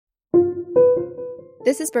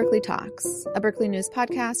This is Berkeley Talks, a Berkeley News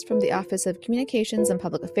podcast from the Office of Communications and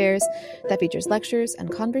Public Affairs that features lectures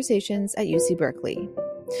and conversations at UC Berkeley.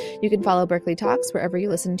 You can follow Berkeley Talks wherever you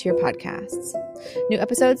listen to your podcasts. New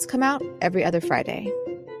episodes come out every other Friday.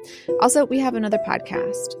 Also, we have another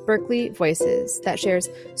podcast, Berkeley Voices, that shares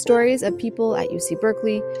stories of people at UC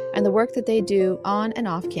Berkeley and the work that they do on and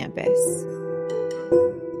off campus.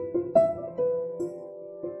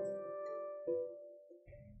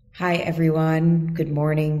 Hi, everyone. Good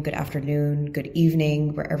morning, good afternoon, good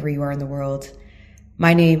evening, wherever you are in the world.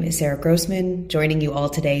 My name is Sarah Grossman, joining you all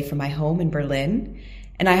today from my home in Berlin,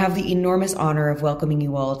 and I have the enormous honor of welcoming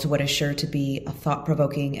you all to what is sure to be a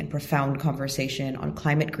thought-provoking and profound conversation on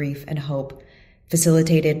climate grief and hope,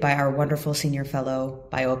 facilitated by our wonderful senior fellow,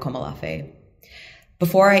 Bayo Akomolafe.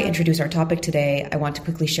 Before I introduce our topic today, I want to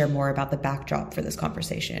quickly share more about the backdrop for this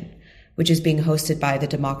conversation, which is being hosted by the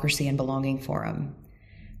Democracy and Belonging Forum.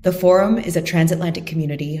 The Forum is a transatlantic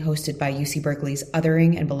community hosted by UC Berkeley's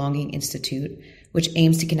Othering and Belonging Institute, which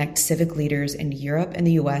aims to connect civic leaders in Europe and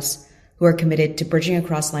the US who are committed to bridging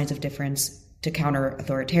across lines of difference to counter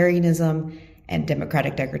authoritarianism and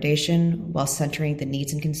democratic degradation while centering the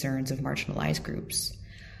needs and concerns of marginalized groups.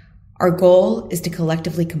 Our goal is to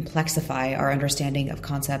collectively complexify our understanding of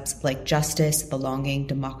concepts like justice, belonging,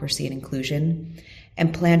 democracy, and inclusion,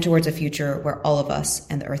 and plan towards a future where all of us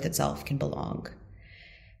and the Earth itself can belong.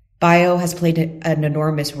 Bayo has played an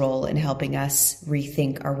enormous role in helping us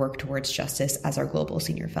rethink our work towards justice as our Global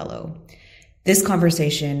Senior Fellow. This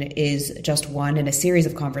conversation is just one in a series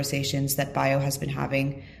of conversations that Bayo has been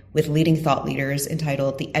having with leading thought leaders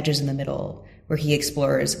entitled The Edges in the Middle, where he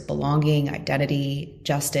explores belonging, identity,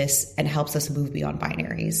 justice, and helps us move beyond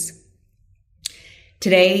binaries.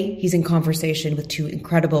 Today, he's in conversation with two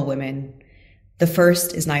incredible women. The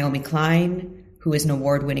first is Naomi Klein, who is an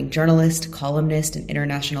award-winning journalist, columnist, and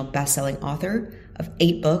international best-selling author of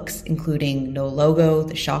 8 books, including No Logo,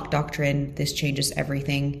 The Shock Doctrine, This Changes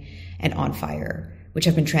Everything, and On Fire, which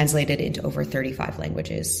have been translated into over 35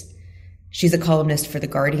 languages. She's a columnist for The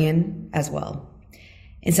Guardian as well.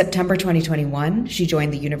 In September 2021, she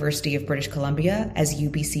joined the University of British Columbia as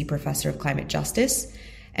UBC Professor of Climate Justice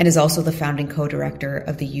and is also the founding co-director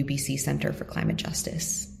of the UBC Center for Climate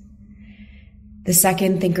Justice. The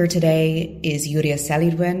second thinker today is Yuria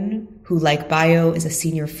Selidwen, who, like Bayo, is a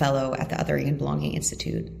senior fellow at the Othering and Belonging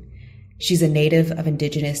Institute. She's a native of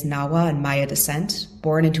indigenous Nahua and Maya descent,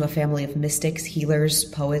 born into a family of mystics, healers,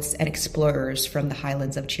 poets, and explorers from the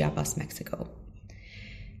highlands of Chiapas, Mexico.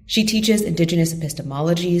 She teaches indigenous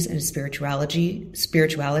epistemologies and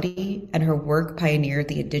spirituality, and her work pioneered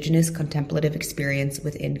the indigenous contemplative experience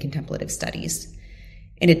within contemplative studies.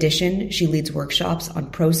 In addition, she leads workshops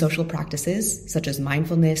on pro-social practices such as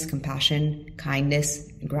mindfulness, compassion, kindness,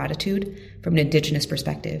 and gratitude from an indigenous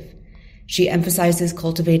perspective. She emphasizes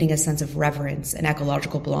cultivating a sense of reverence and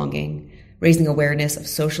ecological belonging, raising awareness of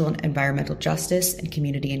social and environmental justice and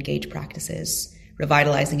community-engaged practices,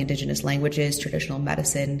 revitalizing indigenous languages, traditional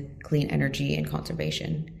medicine, clean energy, and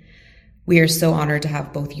conservation. We are so honored to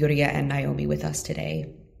have both Yuria and Naomi with us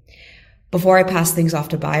today. Before I pass things off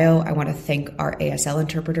to Bayo, I want to thank our ASL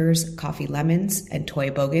interpreters, Coffee Lemons and Toy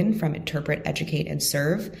Bogan from Interpret, Educate, and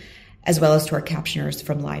Serve, as well as to our captioners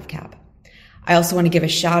from LiveCap. I also want to give a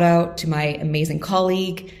shout out to my amazing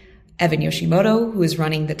colleague, Evan Yoshimoto, who is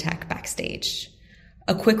running the tech backstage.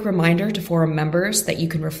 A quick reminder to forum members that you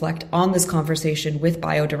can reflect on this conversation with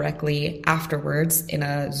Bayo directly afterwards in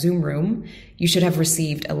a Zoom room. You should have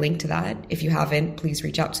received a link to that. If you haven't, please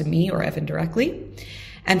reach out to me or Evan directly.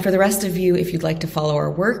 And for the rest of you, if you'd like to follow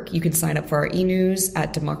our work, you can sign up for our e-news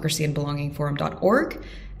at democracyandbelongingforum.org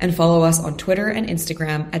and follow us on Twitter and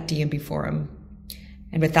Instagram at DMB Forum.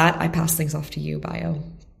 And with that, I pass things off to you, Bayo.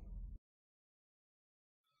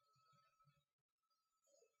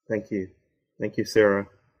 Thank you. Thank you, Sarah.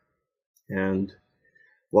 And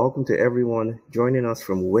welcome to everyone joining us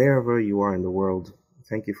from wherever you are in the world.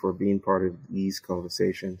 Thank you for being part of these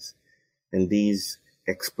conversations and these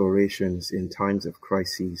explorations in times of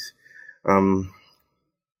crises.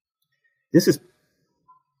 This is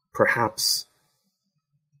perhaps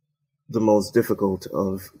the most difficult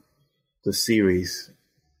of the series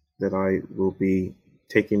that I will be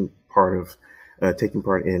taking part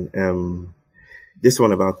in. This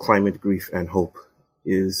one about climate grief and hope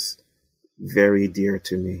is very dear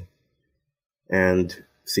to me, and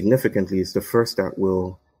significantly, it's the first that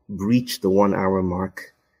will breach the 1 hour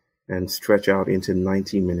mark and stretch out into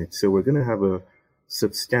 90 minutes. So we're going to have a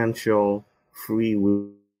substantial, free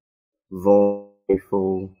will,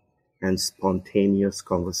 vocal, and spontaneous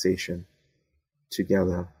conversation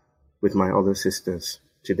together with my other sisters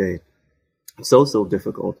today. So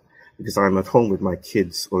difficult because I'm at home with my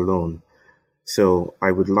kids alone. So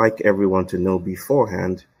I would like everyone to know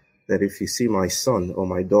beforehand that if you see my son or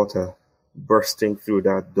my daughter bursting through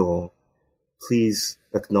that door, please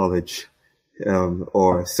acknowledge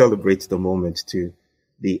or celebrate the moment to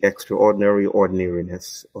the extraordinary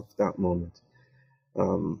ordinariness of that moment.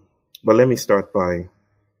 But let me start by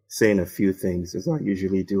saying a few things, as I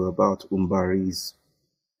usually do, about Umbaris.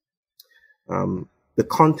 The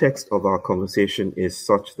context of our conversation is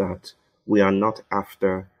such that we are not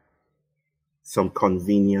after some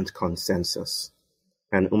convenient consensus.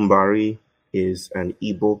 And Umbari is an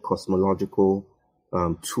Igbo cosmological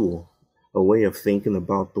tool, a way of thinking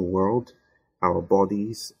about the world, our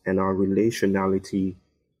bodies, and our relationality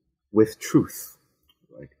with truth.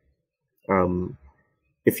 Right?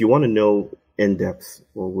 If you want to know in depth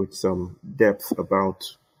or with some depth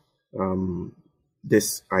about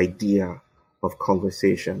this idea of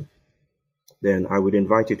conversation, then I would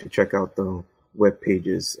invite you to check out the web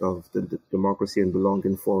pages of the Democracy and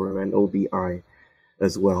Belonging Forum and OBI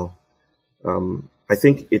as well. I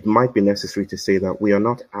think it might be necessary to say that we are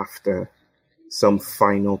not after some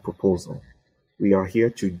final proposal. We are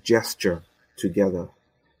here to gesture together.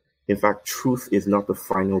 In fact, truth is not the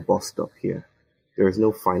final bus stop here. There is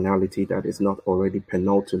no finality that is not already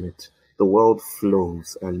penultimate. The world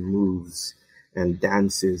flows and moves and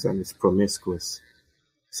dances and is promiscuous,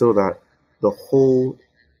 so that the whole,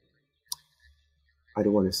 I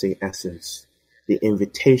don't want to say essence, the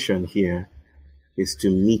invitation here is to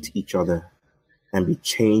meet each other and be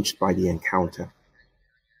changed by the encounter.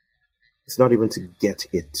 It's not even to get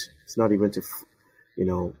it. It's not even to,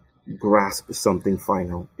 grasp something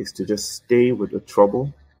final. It's to just stay with the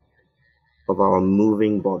trouble of our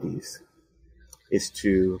moving bodies. It's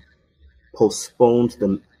to postpone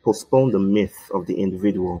the myth of the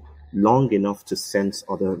individual long enough to sense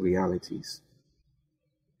other realities.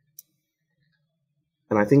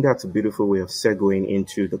 And I think that's a beautiful way of segueing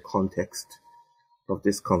into the context of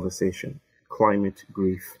this conversation: climate,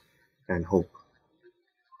 grief, and hope.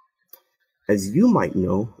 As you might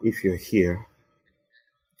know, if you're here,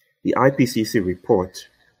 the IPCC report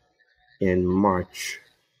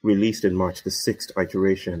released in March, the 6th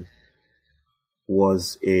iteration,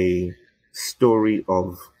 was a story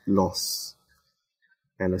of loss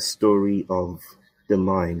and a story of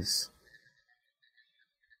demise.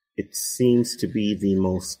 It seems to be the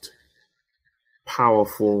most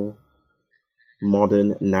powerful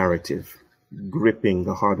modern narrative gripping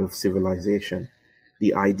the heart of civilization.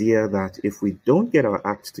 The idea that if we don't get our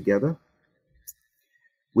act together,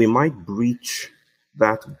 we might breach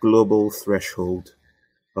that global threshold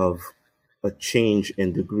of a change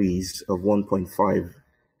in degrees of 1.5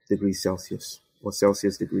 degrees Celsius or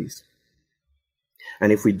Celsius degrees.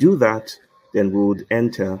 And if we do that, then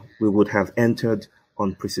we would have entered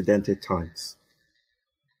unprecedented times.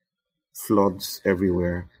 Floods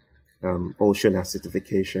everywhere, ocean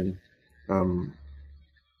acidification,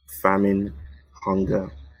 famine, hunger,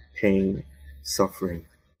 pain, suffering.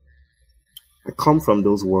 I come from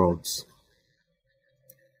those worlds,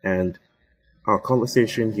 and our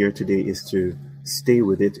conversation here today is to stay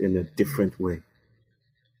with it in a different way.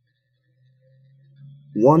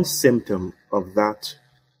 One symptom of that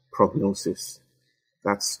prognosis,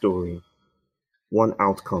 that story, one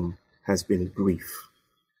outcome has been grief.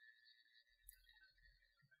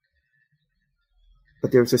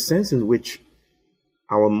 But there's a sense in which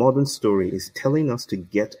our modern story is telling us to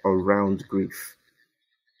get around grief,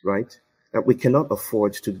 right? That we cannot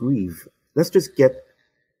afford to grieve. Let's just get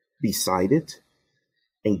beside it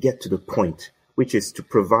and get to the point, which is to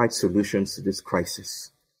provide solutions to this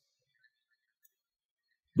crisis.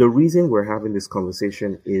 The reason we're having this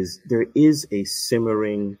conversation is there is a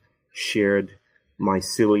simmering, shared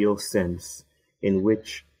mycelial sense in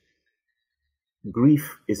which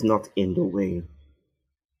grief is not in the way.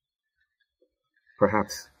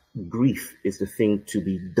 Perhaps grief is the thing to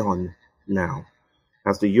be done now.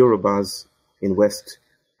 As the Yorubas in West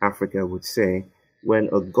Africa would say, when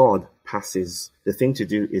a god passes, the thing to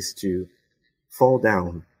do is to fall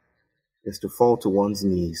down, is to fall to one's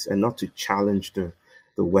knees and not to challenge the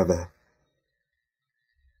weather.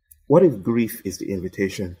 What if grief is the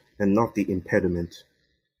invitation and not the impediment?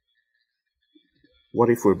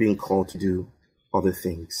 What if we're being called to do other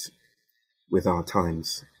things with our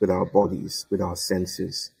times, with our bodies, with our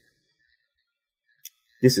senses?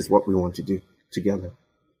 This is what we want to do together.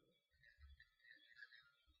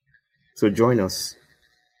 So join us.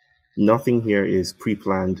 Nothing here is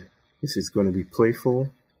pre-planned. This is going to be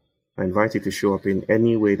playful. I invite you to show up in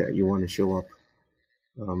any way that you want to show up.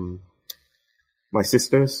 My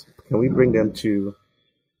sisters, can we bring them to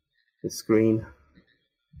the screen?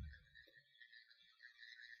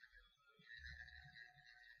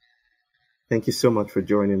 Thank you so much for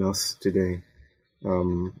joining us today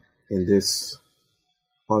in this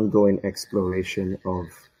ongoing exploration of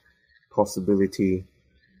possibility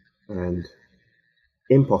and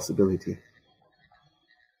impossibility.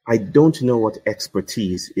 I don't know what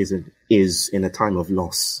expertise is in a time of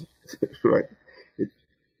loss, right? It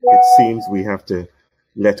seems we have to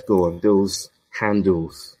let go of those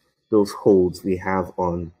handles, those holds we have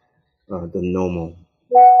on the normal.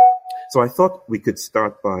 So I thought we could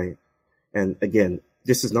start by, and again,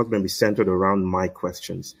 this is not going to be centered around my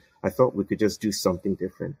questions. I thought we could just do something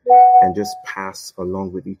different and just pass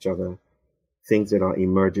along with each other things that are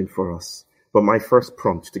emerging for us. But my first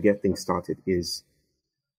prompt to get things started is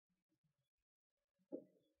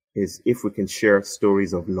if we can share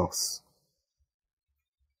stories of loss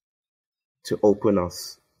to open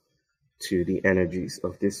us to the energies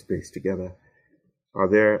of this space together. Are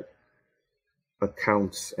there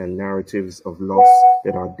accounts and narratives of loss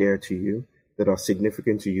that are dear to you, that are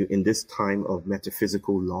significant to you in this time of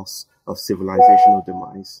metaphysical loss, of civilizational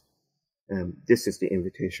demise? This is the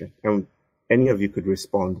invitation. And any of you could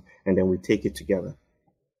respond, and then we take it together.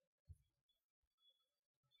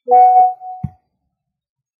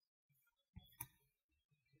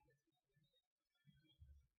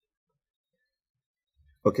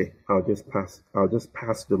 Okay, I'll just pass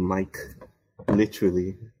the mic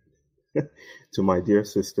literally to my dear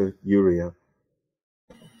sister Yuria.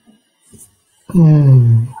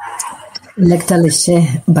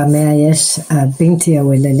 Lektalishe bameayesh binti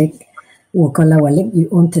awelelek wokola walek you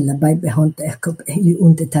unte la baibe honte ekop you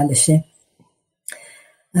unte talishe.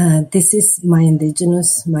 This is my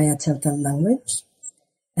indigenous Maya Celta language,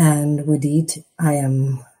 and with it I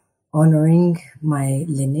am honoring my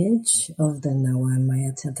lineage of the Nahuatl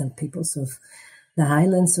Maya Celta peoples of the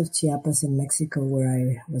highlands of Chiapas in Mexico, where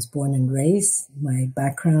I was born and raised. My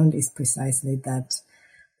background is precisely that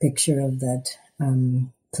picture of that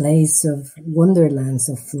place of wonderlands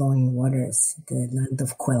of flowing waters, the land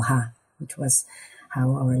of Cuelha, which was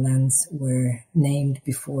how our lands were named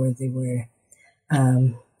before they were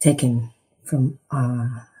taken from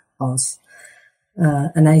us.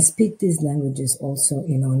 And I speak these languages also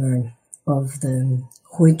in honor of the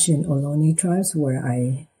Huich and Ohlone tribes, where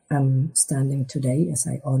I am standing today, as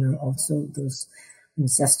I honor also those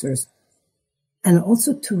ancestors. And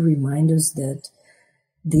also to remind us that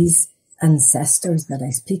these ancestors that I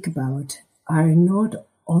speak about are not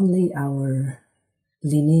only our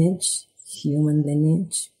lineage, human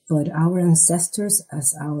lineage, but our ancestors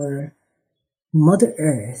as our Mother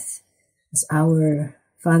Earth, as our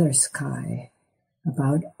Father Sky,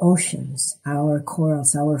 about oceans, our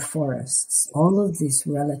corals, our forests, all of these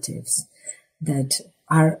relatives that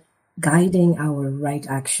are guiding our right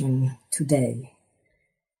action today.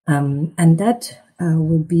 And that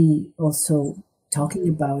will be also talking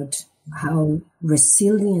about how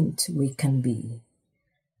resilient we can be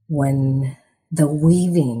when the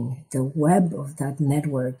weaving, the web of that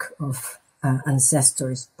network of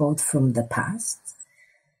ancestors, both from the past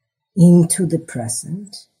into the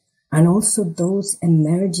present, and also those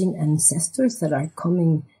emerging ancestors that are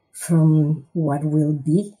coming from what will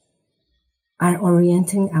be, are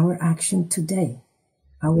orienting our action today,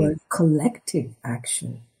 our collective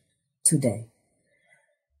action today.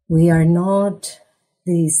 We are not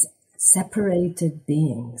these separated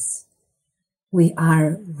beings. We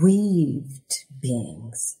are weaved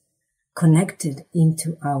beings, connected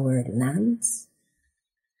into our lands,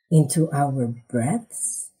 into our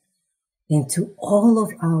breaths, into all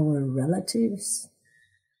of our relatives,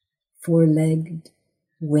 four-legged,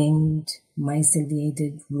 winged,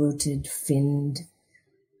 myceliated, rooted, finned,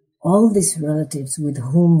 all these relatives with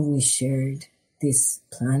whom we shared this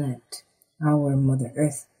planet, our Mother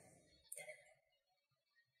Earth.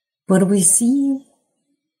 But we see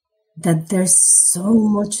that there's so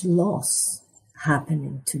much loss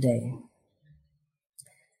happening today.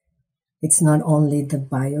 It's not only the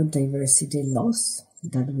biodiversity loss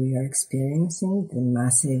that we are experiencing, the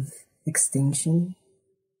massive extinction,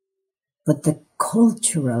 but the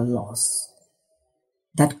cultural loss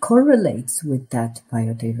that correlates with that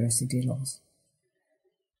biodiversity loss.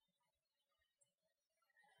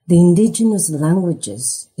 The indigenous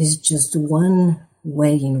languages is just one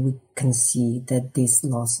way in which we can see that this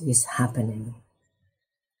loss is happening,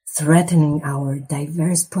 threatening our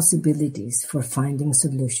diverse possibilities for finding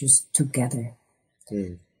solutions together.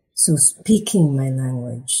 So speaking my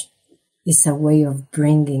language is a way of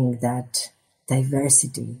bringing that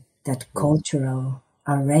diversity, that cultural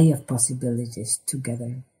array of possibilities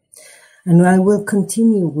together. And I will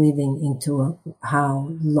continue weaving into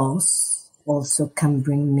how loss also can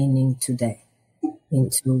bring meaning today,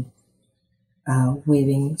 into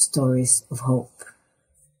weaving stories of hope.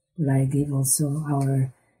 But I give also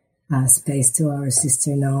our space to our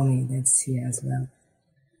sister Naomi that's here as well.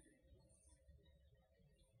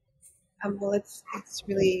 Well, it's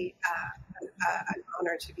really an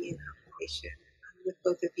honor to be in conversation with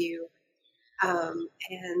both of you.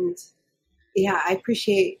 And yeah, I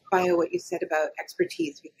appreciate, Bayo, what you said about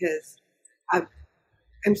expertise, because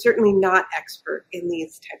I'm certainly not expert in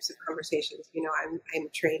these types of conversations. You know, I'm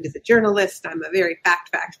trained as a journalist. I'm a very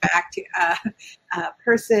fact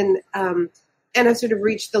person, and I've sort of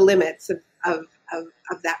reached the limits of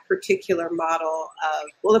that particular model of,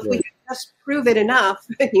 well, if we can just prove it enough.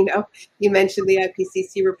 You know, you mentioned the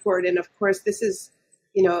IPCC report, and of course, this is,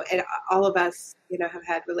 you know, and all of us, you know, have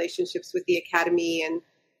had relationships with the academy, and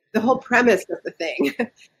the whole premise of the thing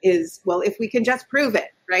is, well, if we can just prove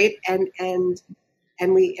it, right, and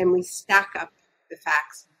we stack up the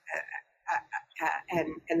facts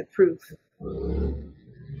and the proof. I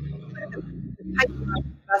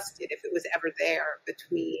would busted if it was ever there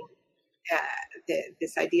between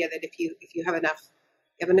this idea that if you have enough,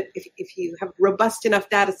 if you have robust enough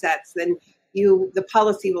data sets, then the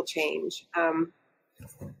policy will change.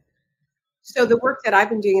 So the work that I've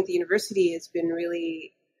been doing at the university has been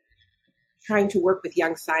really trying to work with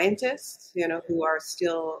young scientists, you know, who are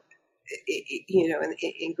still, you know,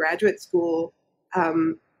 in graduate school,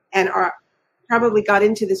 and are probably got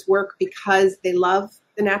into this work because they love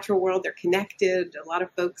the natural world. They're connected. A lot of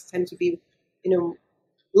folks tend to be, you know,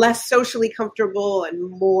 less socially comfortable and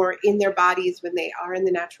more in their bodies when they are in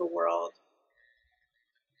the natural world.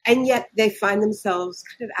 And yet they find themselves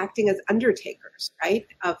kind of acting as undertakers, right?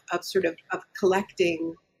 Of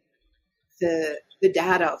collecting the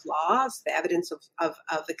data of loss, the evidence of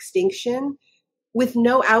extinction, with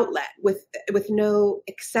no outlet, with no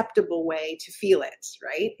acceptable way to feel it,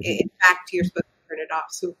 right? In fact, you're supposed to turn it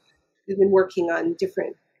off. So we've been working on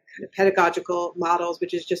different kind of pedagogical models,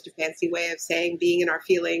 which is just a fancy way of saying being in our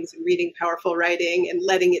feelings and reading powerful writing and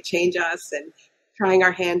letting it change us and trying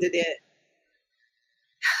our hand at it.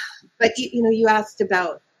 But, you know, you asked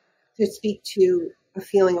about to speak to a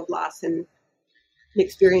feeling of loss and an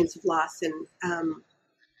experience of loss. And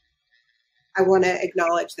I want to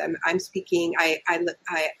acknowledge them. I'm speaking, I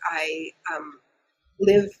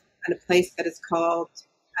live in a place that is called,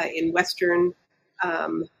 in Western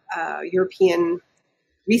European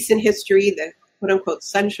recent history, the quote unquote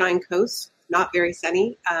Sunshine Coast, not very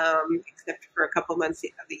sunny, except for a couple months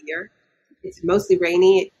of the year. It's mostly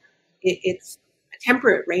rainy. It's a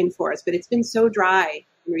temperate rainforest, but it's been so dry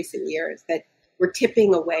in recent years that we're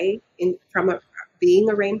tipping away from being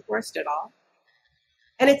a rainforest at all.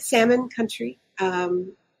 And it's salmon country.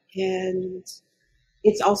 And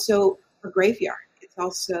it's also a graveyard. It's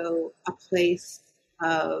also a place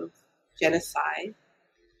of genocide.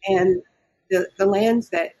 And the lands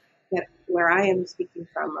that where I am speaking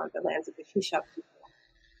from are the lands of the Shuswap people.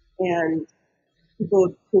 And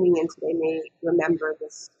people tuning in today may remember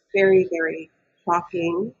this very, very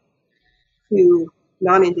shocking to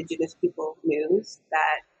non-Indigenous people news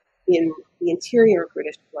that in the interior of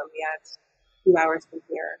British Columbia, it's 2 hours from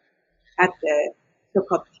here, at the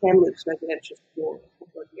so-called Kamloops Residential School a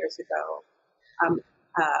couple of years ago,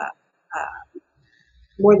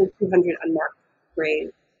 more than 200 unmarked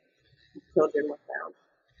graves of children were found.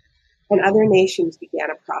 And other nations began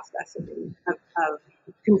a process of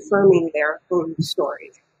confirming their own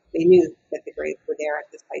stories. They knew that the graves were there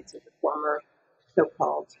at the sites of the former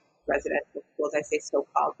so-called residential schools. I say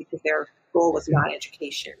so-called because their goal was not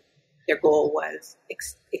education. Their goal was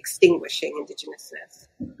extinguishing Indigenousness,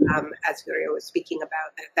 as Huria was speaking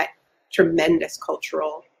about, that tremendous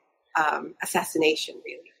cultural assassination,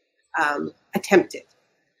 really, attempted.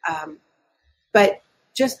 But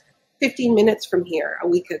just 15 minutes from here, a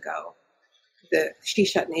week ago, the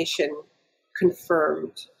Shuswap Nation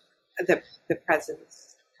confirmed the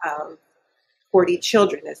presence of 40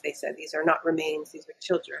 children, as they said. These are not remains, these are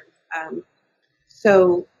children.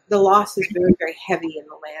 So the loss is very, very heavy in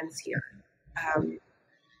the lands here.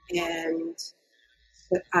 And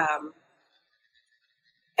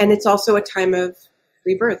it's also a time of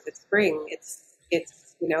rebirth. It's spring. It's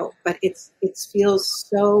you know, but it feels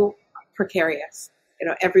so precarious. You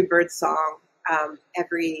know, every bird song,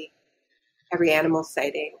 every animal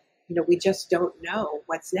sighting, you know, we just don't know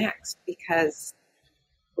what's next because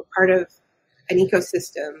we're part of an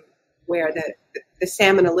ecosystem where the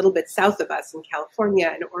salmon a little bit south of us in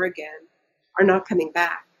California and Oregon are not coming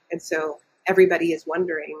back. And so everybody is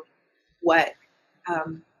wondering what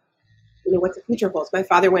the future holds. My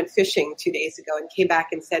father went fishing 2 days ago and came back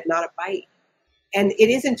and said, not a bite. And it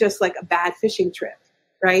isn't just like a bad fishing trip,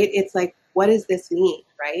 right? It's like, what does this mean,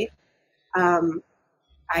 right?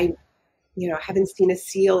 I haven't seen a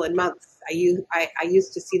seal in months. I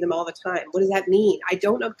used to see them all the time. What does that mean? I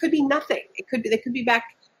don't know. It could be nothing. They could be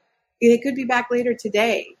back later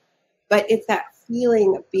today. But it's that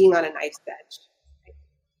feeling of being on a knife's edge.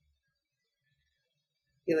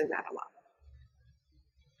 Feeling that a lot.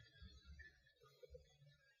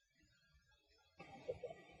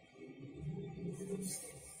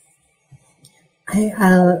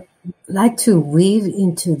 I like to weave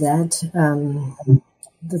into that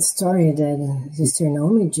the story that Sister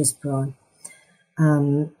Naomi just brought.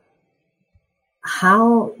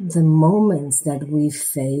 How the moments that we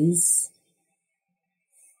face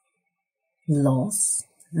loss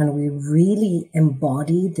and we really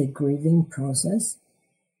embody the grieving process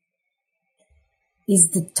is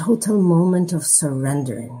the total moment of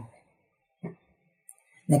surrendering.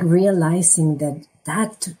 Like realizing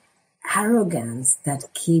that arrogance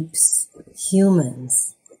that keeps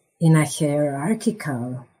humans in a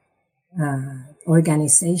hierarchical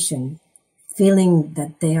organization feeling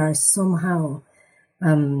that they are somehow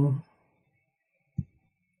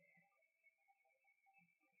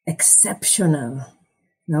exceptional,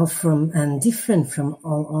 from and different from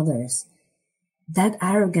all others. That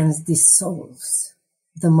arrogance dissolves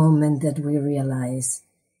the moment that we realize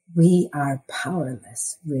we are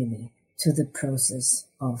powerless, really, to the process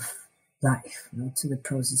of life, to the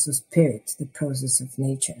process of spirit, the process of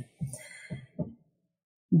nature.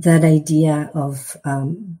 That idea of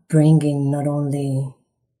bringing not only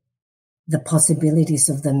the possibilities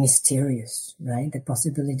of the mysterious, right, the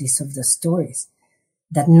possibilities of the stories,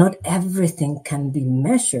 that not everything can be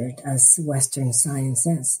measured as Western science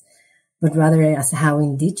says, but rather as how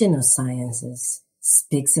indigenous sciences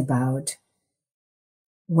speaks about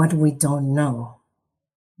what we don't know,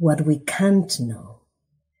 what we can't know,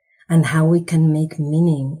 and how we can make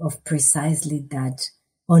meaning of precisely that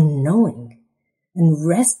unknowing and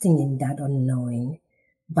resting in that unknowing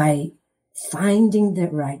by finding the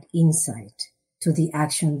right insight to the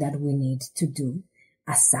action that we need to do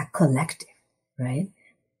as a collective, right?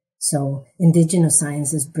 So indigenous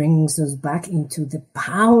sciences brings us back into the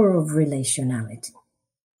power of relationality,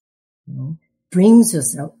 brings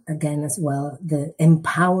us again as well the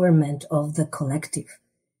empowerment of the collective,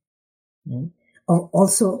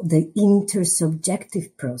 also the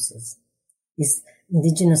intersubjective process.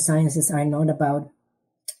 Indigenous sciences are not about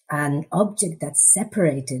an object that's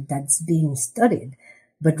separated, that's being studied,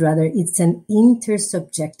 but rather it's an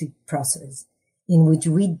intersubjective process in which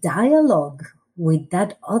we dialogue with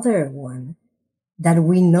that other one that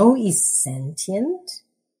we know is sentient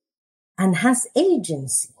and has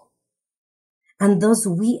agency. And thus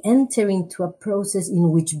we enter into a process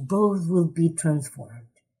in which both will be transformed.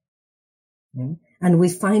 And we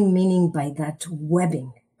find meaning by that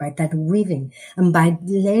webbing, by that weaving, and by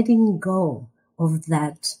letting go of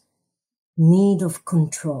that need of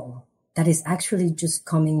control that is actually just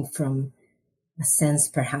coming from a sense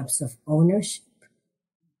perhaps of ownership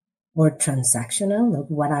or transactional, like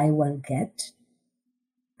what I will get.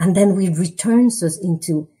 And then we returns us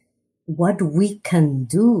into what we can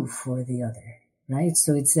do for the other, right?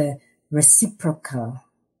 So it's a reciprocal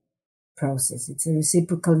process. It's a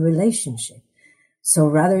reciprocal relationship. So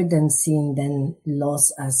rather than seeing then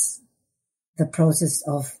loss as the process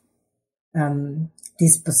of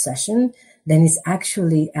dispossession, then it's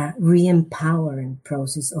actually a re-empowering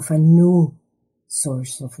process of a new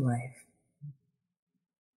source of life.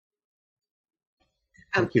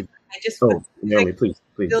 Thank you. I just Naomi, please.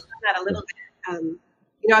 build on that a little bit.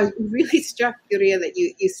 I was really struck, Gloria, that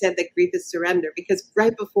you said that grief is surrender, because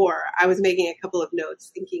right before I was making a couple of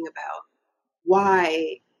notes thinking about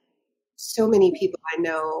why so many people I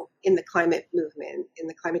know in the climate movement, in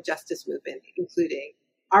the climate justice movement, including,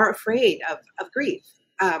 are afraid of grief.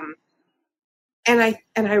 And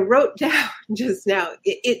I wrote down just now,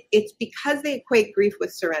 it's because they equate grief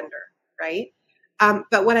with surrender, right?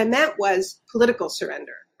 But what I meant was political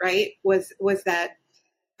surrender, right? Was that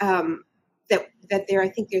that there, I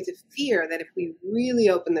think there's a fear that if we really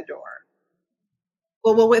open the door,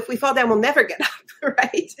 well, if we fall down, we'll never get up,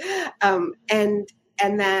 right? And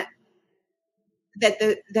that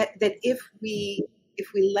if we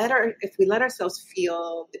let ourselves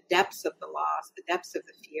feel the depths of the loss, the depths of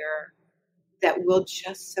the fear, that we'll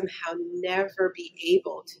just somehow never be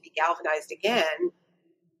able to be galvanized again.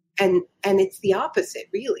 And it's the opposite,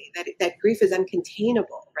 really, that grief is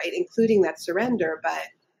uncontainable, right? Including that surrender,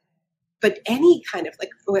 but any kind of,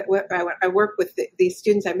 like, I work with these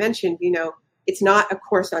students I mentioned, it's not a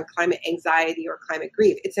course on climate anxiety or climate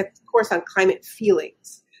grief. It's a course on climate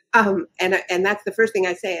feelings. And that's the first thing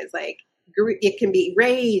I say is, like, it can be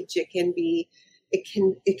rage. It can be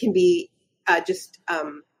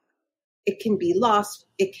it can be loss,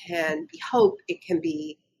 it can be hope, it can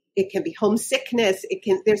be homesickness,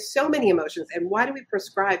 there's so many emotions. And why do we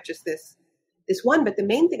prescribe just this one? But the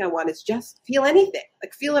main thing I want is just feel anything,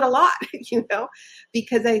 like feel it a lot,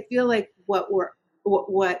 because I feel like what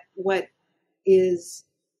is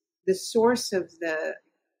the source of the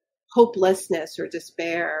hopelessness or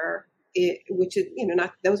despair, which is,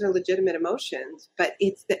 not, those are legitimate emotions, but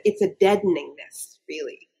it's a deadeningness,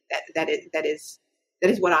 really, that is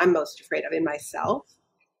what I'm most afraid of in myself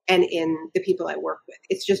and in the people I work with.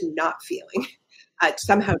 It's just not feeling,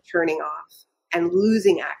 somehow turning off and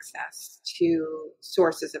losing access to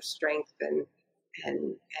sources of strength and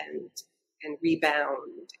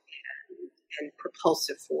rebound and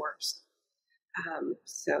propulsive force.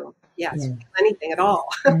 So anything at all.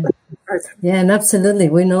 Yeah, and absolutely.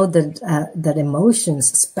 We know that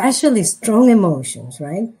emotions, especially strong emotions,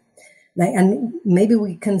 right? And maybe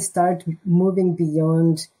we can start moving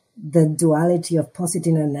beyond the duality of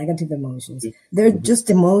positive and negative emotions. They're just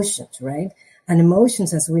emotions, right? And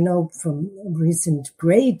emotions, as we know from recent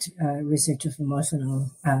great research of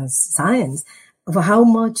emotional science, of how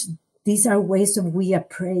much these are ways of we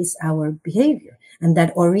appraise our behavior and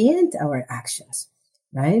that orient our actions,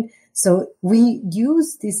 right? So we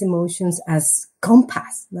use these emotions as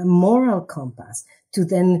compass, the moral compass, to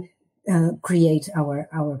then create our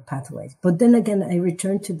pathways. But then again, I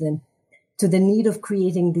return to the need of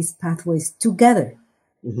creating these pathways together,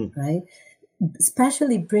 right?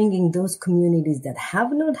 Especially bringing those communities that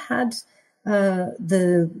have not had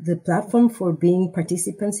the platform for being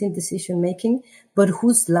participants in decision making, but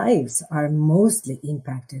whose lives are mostly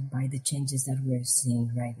impacted by the changes that we're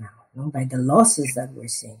seeing right now, by the losses that we're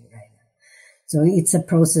seeing right now. So it's a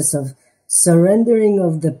process of surrendering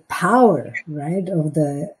of the power, right, of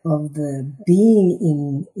the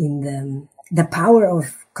being in the power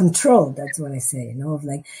of control. That's what I say, of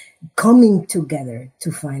like coming together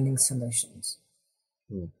to finding solutions.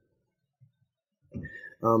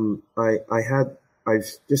 I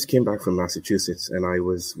just came back from Massachusetts, and I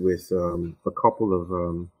was with a couple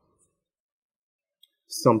of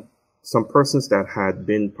some persons that had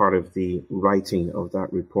been part of the writing of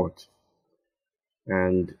that report,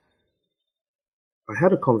 and I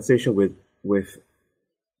had a conversation with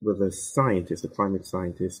a scientist, a climate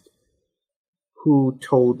scientist, who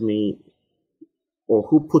told me, or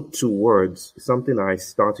who put to words something I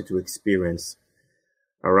started to experience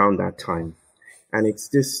around that time. And it's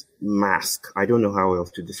this mask. I don't know how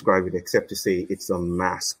else to describe it except to say it's a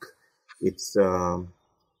mask. It's a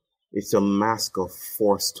mask of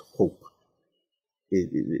forced hope.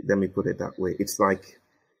 Let me put it that way. It's like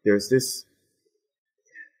there's this.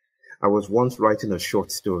 I was once writing a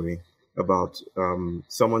short story about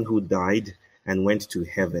someone who died and went to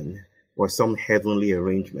heaven, or some heavenly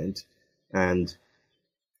arrangement, and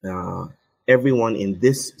everyone in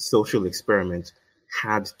this social experiment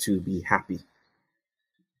had to be happy,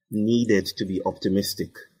 needed to be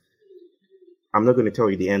optimistic. I'm not going to tell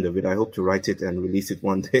you the end of it. I hope to write it and release it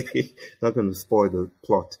one day. Not going to spoil the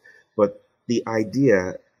plot. But the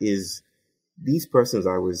idea is these persons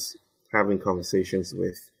I was having conversations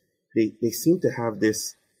with, they seem to have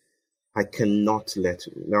this, I cannot let,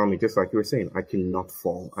 Naomi, just like you were saying, I cannot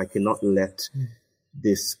fall. I cannot let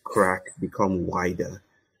this crack become wider.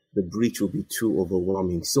 The breach will be too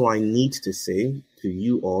overwhelming. So I need to say to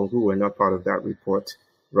you all who were not part of that report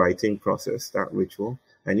writing process, that ritual,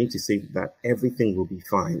 I need to say that everything will be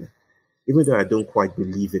fine. Even though I don't quite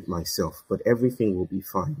believe it myself, but everything will be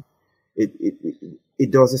fine.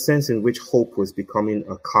 There was a sense in which hope was becoming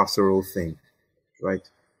a carceral thing, right?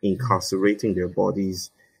 Incarcerating their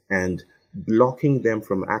bodies and blocking them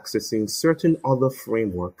from accessing certain other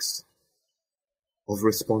frameworks of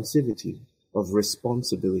responsivity, of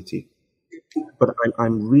responsibility. But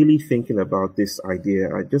I'm really thinking about this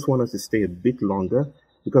idea. I just want us to stay a bit longer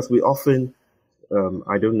because we often,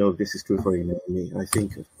 I don't know if this is true for you, Naomi. I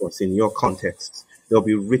think, of course, in your context, there'll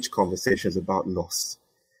be rich conversations about loss.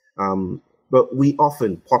 But we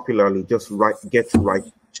often popularly just get right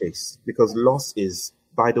to chase because loss is,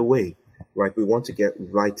 by the way, right? We want to get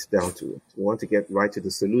right down to it. We want to get right to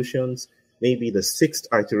the solutions, maybe the 6th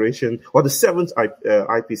iteration or the 7th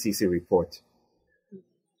IPCC report.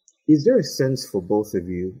 Is there a sense for both of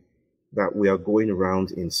you that we are going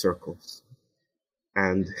around in circles?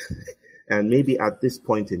 And maybe at this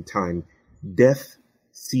point in time, death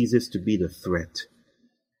ceases to be the threat.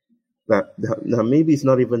 That maybe it's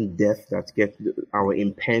not even death that gets our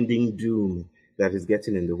impending doom that is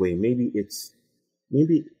getting in the way. Maybe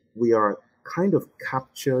we are kind of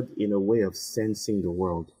captured in a way of sensing the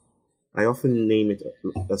world. I often name it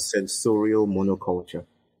a sensorial monoculture.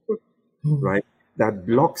 right? That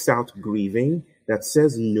blocks out grieving, that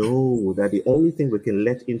says no, that the only thing we can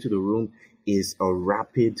let into the room is a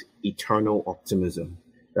rapid, eternal optimism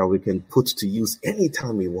that we can put to use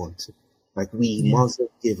anytime we want. Like we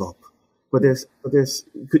mustn't give up. But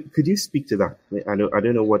could you speak to that? I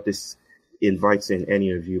don't know what this invites in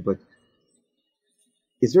any of you, but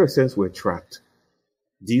is there a sense we're trapped?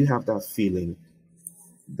 Do you have that feeling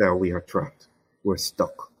that we are trapped? We're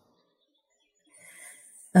stuck?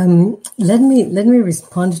 Let me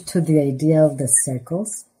respond to the idea of the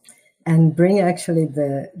circles and bring actually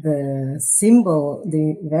the symbol,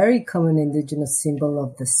 the very common indigenous symbol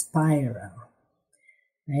of the spiral,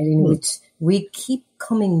 right? In which we keep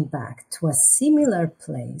coming back to a similar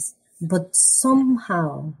place, but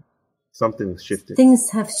somehow something's shifted. Things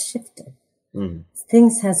have shifted.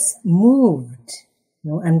 Things has moved,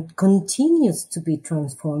 and continues to be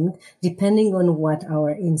transformed depending on what our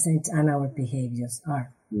insights and our behaviors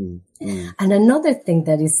are. And another thing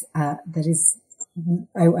that is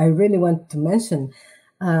I really want to mention,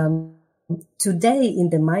 today in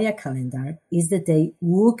the Maya calendar is the day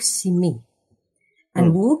Wuximi.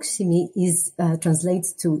 And Wuximi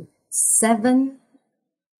translates to 7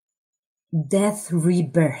 death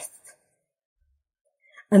rebirth.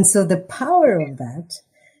 And so the power of that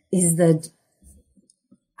is that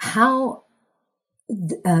how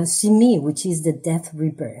Shimi, which is the death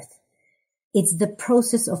rebirth, it's the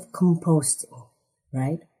process of composting,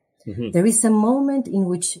 right? There is a moment in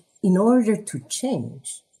which, in order to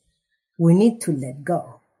change, we need to let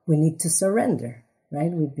go. We need to surrender,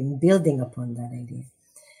 right? We've been building upon that idea.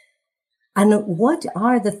 And what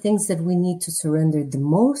are the things that we need to surrender the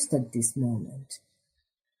most at this moment?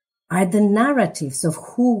 Are the narratives of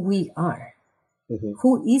who we are.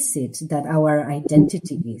 Who is it that our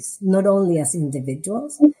identity is, not only as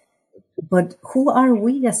individuals, but who are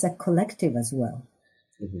we as a collective as well?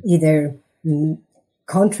 Either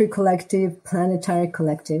country collective, planetary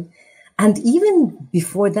collective, and even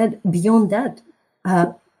before that, beyond that,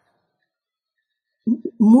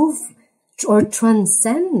 move or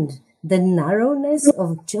transcend the narrowness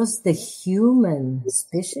of just the human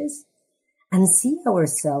species and see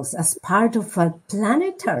ourselves as part of a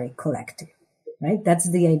planetary collective, right? That's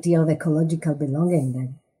the idea of ecological belonging that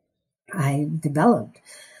I developed.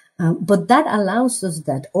 But that allows us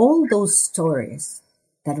that all those stories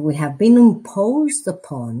that we have been imposed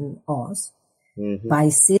upon us by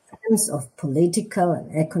systems of political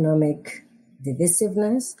and economic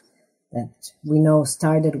divisiveness that we know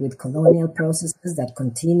started with colonial processes that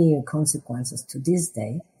continue consequences to this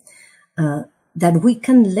day, that we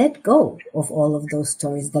can let go of all of those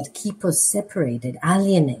stories that keep us separated,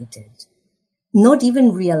 alienated, not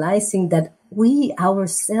even realizing that we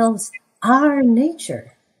ourselves are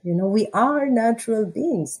nature. We are natural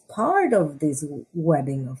beings, part of this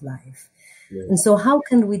webbing of life. And so how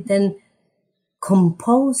can we then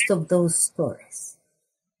compose of those stories?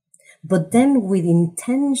 But then with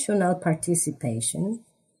intentional participation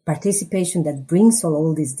that brings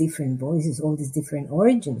all these different voices, all these different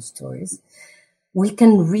origin stories, we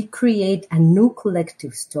can recreate a new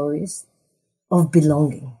collective stories of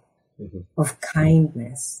belonging, of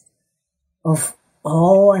kindness, of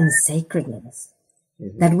awe and sacredness,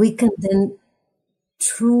 that we can then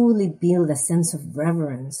truly build a sense of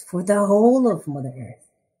reverence for the whole of Mother Earth.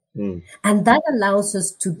 And that allows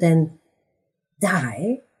us to then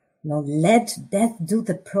die, let death do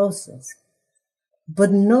the process,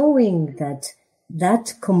 but knowing that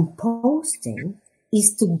that composting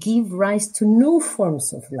is to give rise to new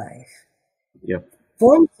forms of life.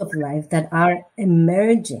 Forms of life that are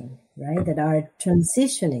emerging, right? That are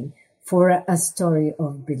transitioning for a story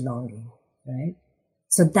of belonging, right?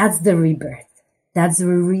 So that's the rebirth. That's the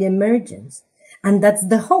reemergence. And that's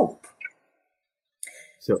the hope.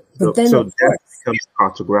 So death becomes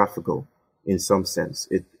cartographical in some sense.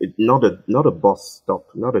 It not a bus stop,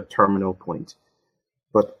 not a terminal point,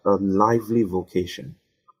 but a lively vocation.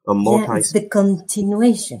 It's the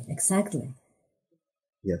continuation, exactly.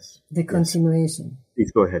 Yes. The continuation.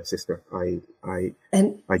 Please go ahead, sister.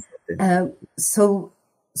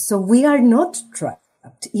 So we are not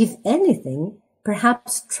trapped. If anything,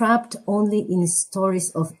 perhaps trapped only in stories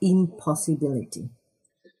of impossibility.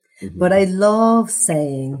 But I love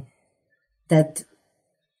saying that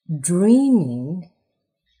dreaming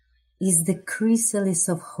is the chrysalis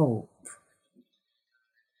of hope,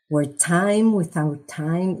 where time without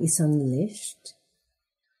time is unleashed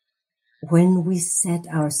when we set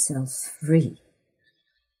ourselves free.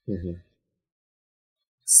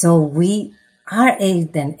 So we are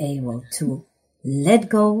then able to let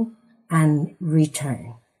go and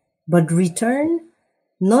return. But return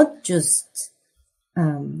not just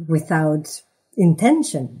without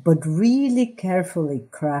intention, but really carefully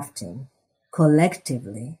crafting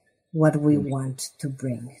collectively what we want to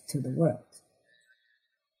bring to the world.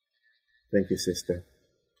 Thank you, sister.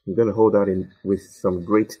 I'm going to hold out with some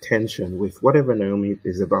great tension with whatever Naomi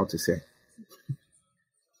is about to say.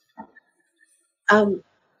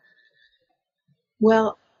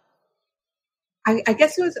 Well, I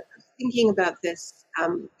guess I was thinking about this.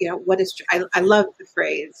 What is? I love the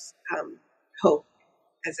phrase "hope"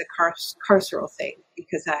 as a carceral thing,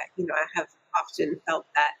 because I have often felt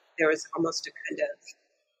that there was almost a kind of,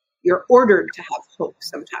 you're ordered to have hope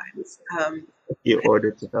sometimes. You're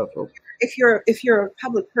ordered to have hope. If you're a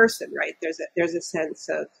public person, right? There's a sense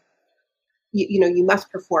of you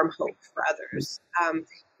must perform hope for others.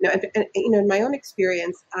 In my own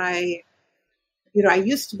experience, I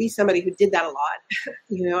used to be somebody who did that a lot.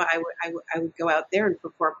 I would go out there and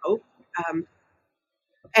perform hope,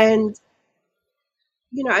 and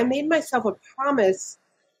I made myself a promise.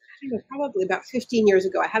 Probably about 15 years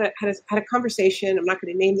ago. I had a conversation. I'm not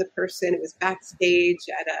going to name the person. It was backstage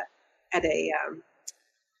at a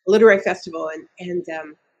literary festival, and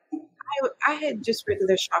I had just written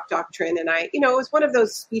the shock doctrine, and it was one of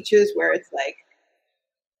those speeches where it's like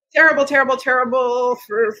terrible, terrible, terrible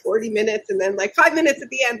for 40 minutes, and then like 5 minutes at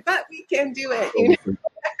the end, but we can do it.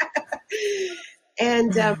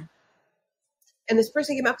 And this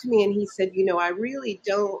person came up to me and he said,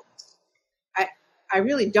 I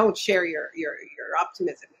really don't share your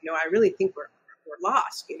optimism. I really think we're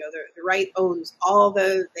lost. The right owns all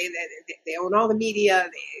they own all the media.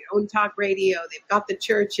 They own talk radio. They've got the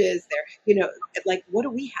churches. They're like, what do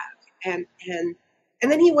we have?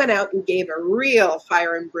 And then he went out and gave a real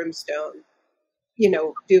fire and brimstone,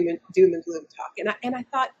 doom and gloom talk. And I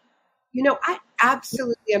thought, I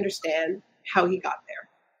absolutely understand how he got there,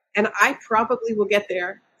 and I probably will get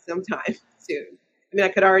there sometime soon. I mean, I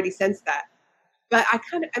could already sense that. But I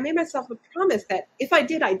made myself a promise that if I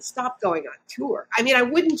did, I'd stop going on tour. I mean, I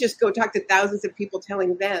wouldn't just go talk to thousands of people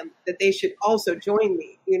telling them that they should also join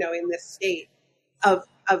me, in this state of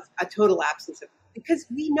a total absence of, because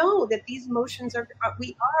we know that these emotions as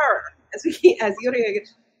Yuri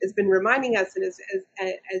has been reminding us, and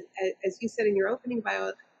as you said in your opening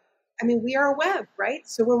bio, I mean, we are a web, right?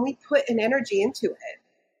 So when we put an energy into it,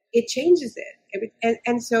 it changes it.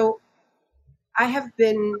 And so I have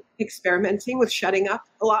been experimenting with shutting up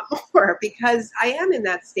a lot more, because I am in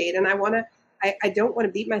that state, and I don't want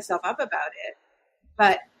to beat myself up about it,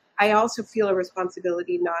 but I also feel a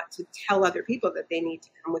responsibility not to tell other people that they need to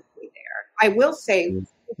come with me there. I will say,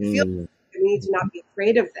 we need to not be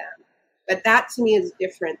afraid of them, but that to me is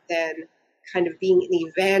different than kind of being an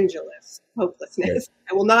evangelist, hopelessness. Yes.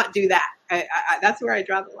 I will not do that. That's where I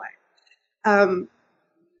draw the line.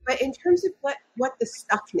 But in terms of what the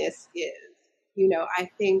stuckness is, I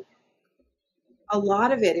think a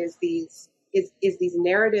lot of it is these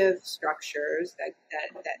narrative structures that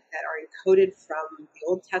are encoded from the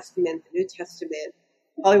Old Testament, the New Testament,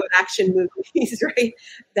 Hollywood action movies, right?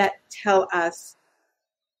 That tell us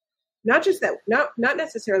not just that, not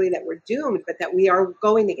necessarily that we're doomed, but that we are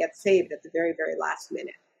going to get saved at the very, very last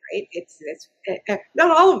minute, right? It's not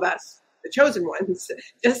all of us, the chosen ones,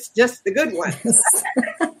 just the good ones.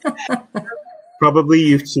 Probably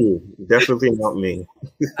you too. Definitely not me.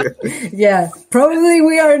 Yeah, probably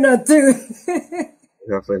we are not too.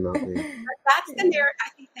 Definitely not me. That's the narrative. I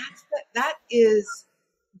think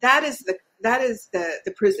that is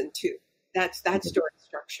the prison too. That's story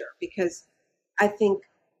structure, because I think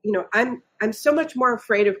I'm so much more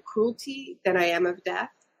afraid of cruelty than I am of death,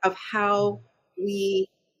 of how we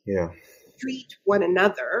treat one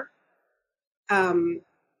another.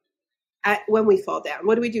 When we fall down,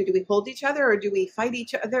 what do? Do we hold each other, or do we fight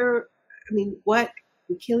each other? I mean, we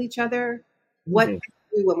kill each other? What do we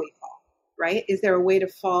do when we fall, right? Is there a way to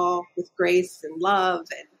fall with grace and love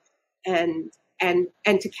and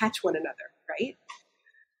to catch one another, right?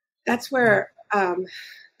 That's where,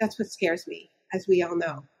 that's what scares me, as we all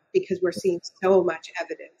know, because we're seeing so much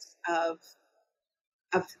evidence of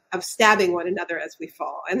stabbing one another as we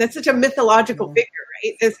fall. And that's such a mythological figure,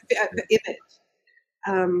 right? This image.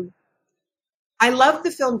 I loved the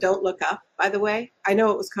film Don't Look Up, by the way. I know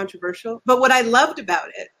it was controversial, but what I loved about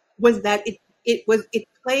it was that it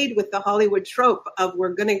played with the Hollywood trope of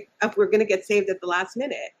we're gonna get saved at the last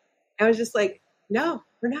minute. I was just like, no,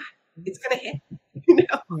 we're not. It's gonna hit.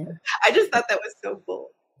 Yeah. I just thought that was so bold.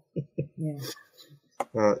 Yeah.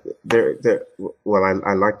 Well,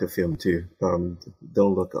 I like the film too.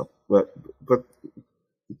 Don't Look Up, but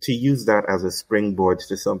to use that as a springboard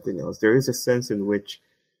to something else, there is a sense in which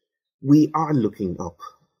we are looking up.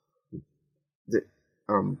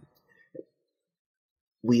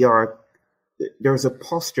 there's a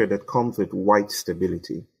posture that comes with white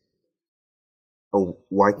stability, a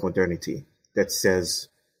white modernity that says,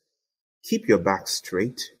 keep your back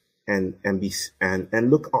straight and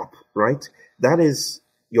look up, right? That is,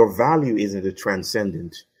 your value is in the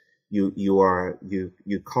transcendent.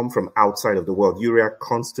 You come from outside of the world. Uriah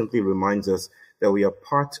constantly reminds us that we are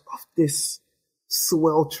part of this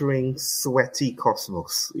sweltering, sweaty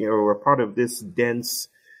cosmos. We're part of this dense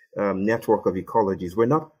network of ecologies. We're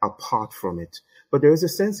not apart from it. But there is a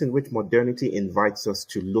sense in which modernity invites us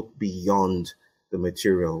to look beyond the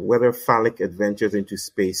material, whether phallic adventures into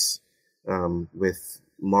space, with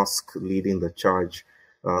Musk leading the charge.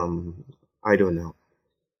 I don't know.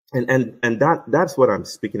 And that's what I'm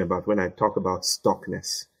speaking about when I talk about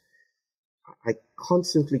stuckness. I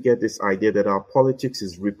constantly get this idea that our politics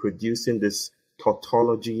is reproducing this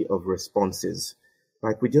tautology of responses.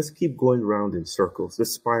 Like we just keep going round in circles, the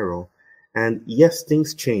spiral. And yes,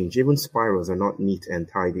 things change. Even spirals are not neat and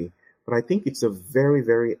tidy. But I think it's a very,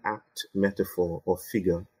 very apt metaphor or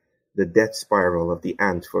figure, the death spiral of the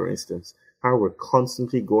ant, for instance, how we're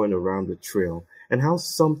constantly going around the trail and how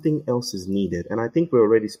something else is needed. And I think we're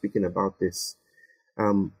already speaking about this.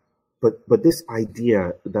 But this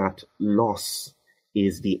idea that loss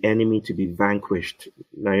is the enemy to be vanquished,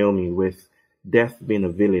 Naomi, with death being a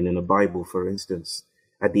villain in the Bible, for instance,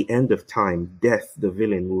 at the end of time, death, the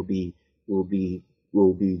villain, will be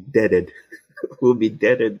deaded, will be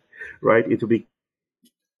deaded, right? It will be,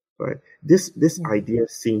 right? This idea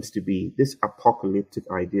seems to be, this apocalyptic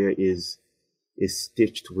idea is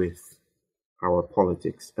stitched with our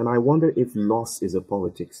politics. And I wonder if loss is a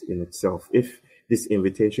politics in itself, if this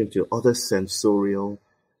invitation to other sensorial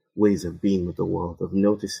ways of being with the world, of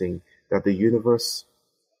noticing that the universe's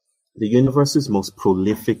most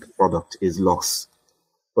prolific product is loss.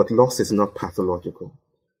 But loss is not pathological.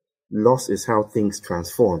 Loss is how things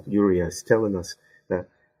transform. Uriah is telling us that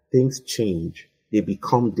things change. They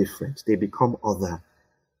become different. They become other.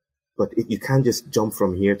 But you can't just jump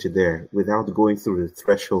from here to there without going through the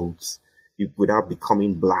thresholds, without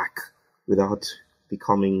becoming black, without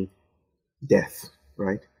becoming death,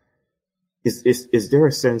 right? Is there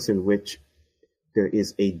a sense in which there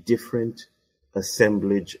is a different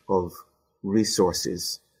assemblage of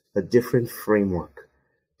resources, a different framework,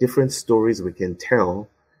 different stories we can tell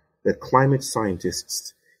that climate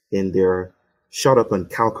scientists, in their shut up and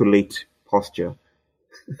calculate posture,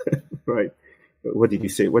 right? What did you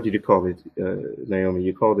say? What did you call it, Naomi?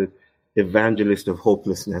 You called it evangelist of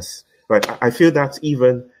hopelessness, right? I feel that's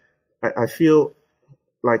I feel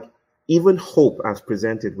like even hope as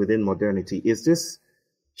presented within modernity is this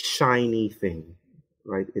shiny thing,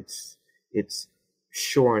 right? It's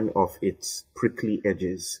shorn of its prickly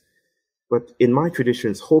edges. But in my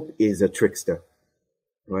traditions, hope is a trickster,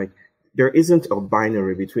 right? There isn't a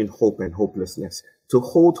binary between hope and hopelessness. To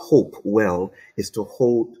hold hope well is to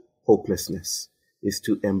hold hopelessness, is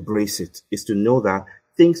to embrace it, is to know that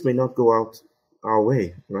things may not go out our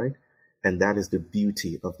way, right? And that is the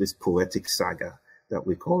beauty of this poetic saga that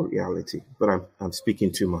we call reality. But I'm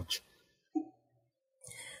speaking too much.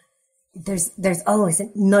 There's always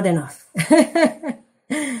not enough.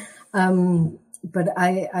 But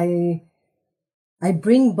I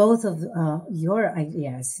bring both of your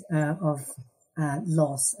ideas of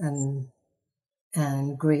loss and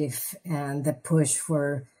grief and the push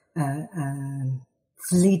for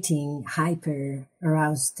fleeting, hyper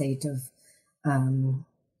aroused state of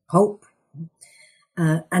hope,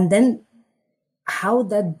 and then how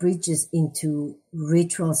that bridges into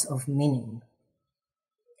rituals of meaning.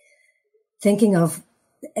 Thinking of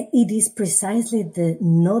it is precisely the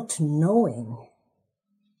not knowing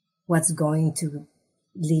what's going to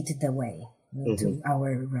lead the way to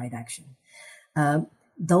our right action.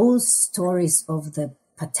 Those stories of the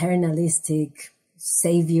paternalistic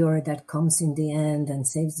savior that comes in the end and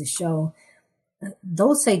saves the show,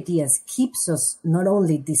 those ideas keeps us not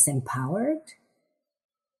only disempowered,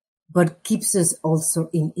 but keeps us also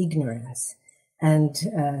in ignorance. And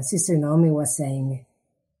Sister Naomi was saying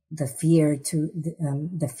the fear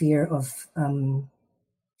of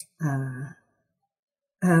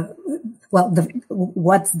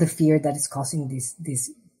what's the fear that is causing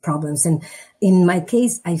these problems? And in my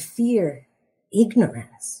case, I fear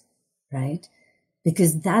ignorance, right?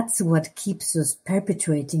 Because that's what keeps us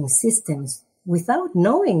perpetuating systems without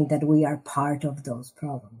knowing that we are part of those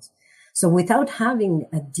problems. So without having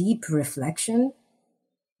a deep reflection,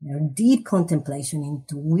 deep contemplation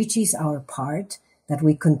into which is our part, that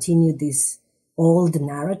we continue these old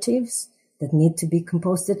narratives that need to be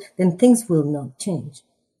composed, then things will not change.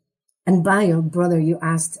 And Bayo, brother, you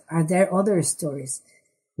asked, are there other stories?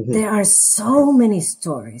 There are so many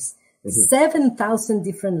stories, 7,000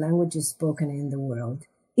 different languages spoken in the world,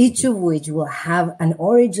 each of which will have an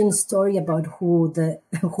origin story about who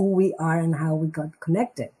we are and how we got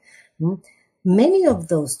connected. Many of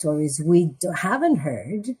those stories we haven't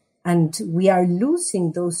heard, and we are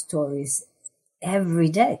losing those stories every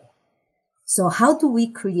day. So how do we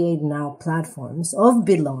create now platforms of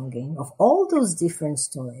belonging, of all those different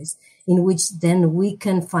stories, in which then we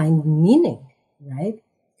can find meaning, right?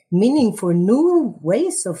 Meaning for new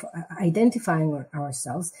ways of identifying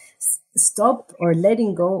ourselves, stop or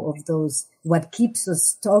letting go of those, what keeps us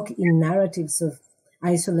stuck in narratives of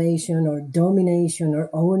isolation or domination or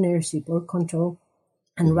ownership or control,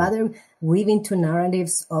 and rather weave into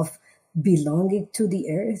narratives of belonging to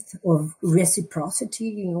the earth, of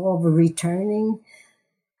reciprocity, of returning,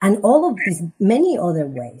 and all of these many other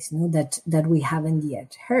ways that we haven't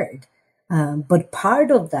yet heard. But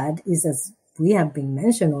part of that is, as we have been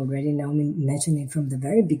mentioned already, Naomi mentioned it from the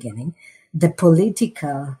very beginning, the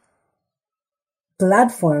political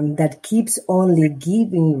platform that keeps only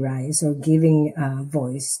giving rise or giving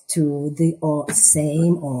voice to the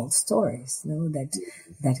same old stories,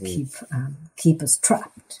 that keep us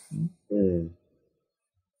trapped. And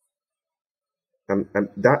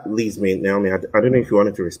that leads me, Naomi, I don't know if you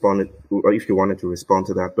wanted to respond, or if you wanted to respond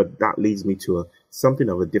to that, but that leads me to something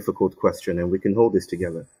of a difficult question, and we can hold this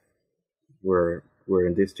together. We're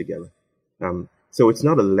in this together. So it's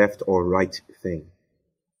not a left or right thing,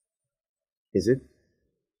 is it?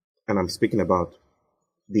 And I'm speaking about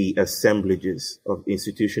the assemblages of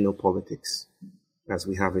institutional politics as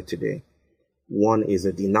we have it today. One is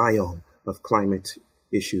a denial of climate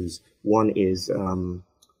issues. One is a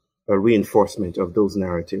reinforcement of those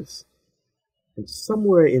narratives. And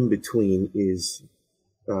somewhere in between is,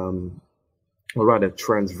 or rather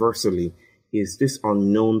transversely, is this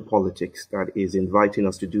unknown politics that is inviting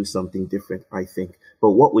us to do something different, I think.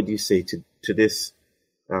 But what would you say to this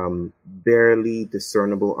barely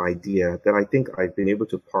discernible idea that I think I've been able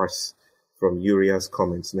to parse from Uriah's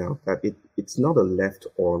comments now, that it's not a left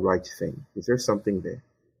or right thing? Is there something there?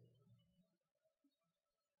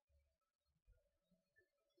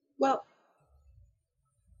 Well,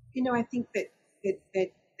 I think that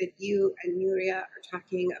you and Uriah are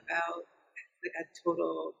talking about like a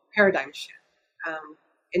total paradigm shift.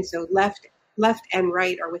 And so left and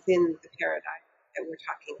right are within the paradigm that we're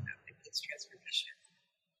talking about in its transformation.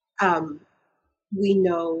 We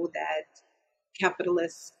know that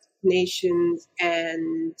capitalist nations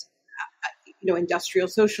and industrial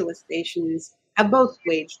socialist nations have both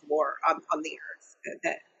waged war on the earth.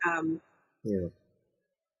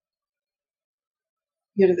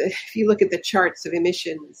 If you look at the charts of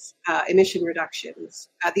emission reductions,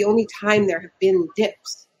 the only time there have been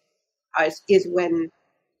dips is when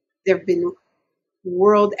there have been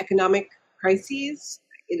world economic crises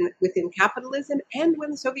within capitalism and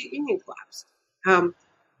when the Soviet Union collapsed.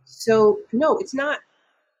 So no, it's not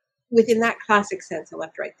within that classic sense a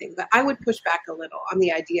left-right thing. But I would push back a little on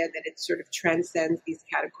the idea that it sort of transcends these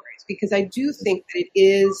categories, because I do think that it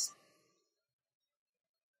is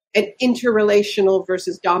an interrelational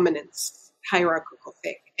versus dominance hierarchical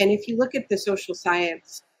thing. And if you look at the social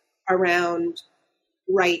science around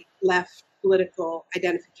right-left political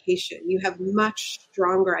identification, you have much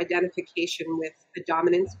stronger identification with a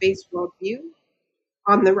dominance-based worldview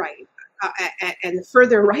on the right. And the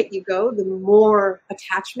further right you go, the more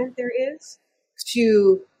attachment there is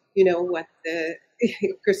to, what the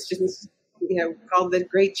Christians, call the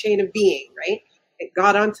great chain of being, right?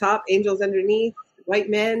 God on top, angels underneath, white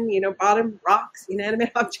men, bottom, rocks,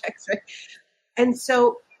 inanimate objects, right? And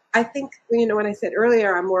so I think, when I said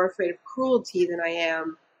earlier, I'm more afraid of cruelty than I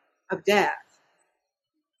am of death.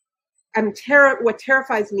 What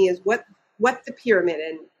terrifies me is what the pyramid,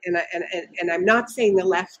 and I'm not saying the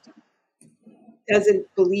left doesn't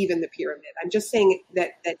believe in the pyramid. I'm just saying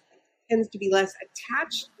that tends to be less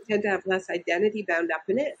attached, tend to have less identity bound up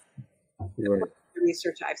in it. Right. The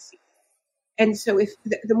research I've seen. And so if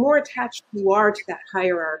the more attached you are to that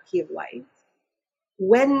hierarchy of life,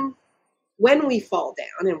 when we fall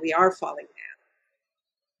down, and we are falling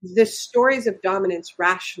down, the stories of dominance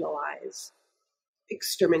rationalize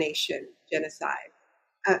extermination, genocide.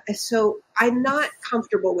 So I'm not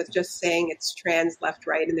comfortable with just saying it's trans, left,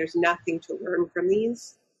 right, and there's nothing to learn from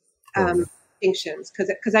these distinctions,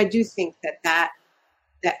 because I do think that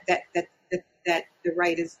the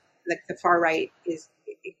right is, like the far right is,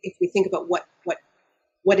 if we think about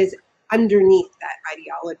what is underneath that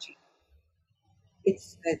ideology,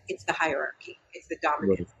 it's the hierarchy, it's the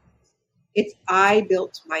dominance. Right. It's I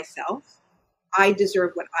built myself I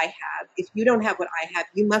deserve what I have. If you don't have what I have,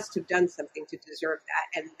 you must have done something to deserve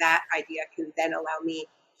that. And that idea can then allow me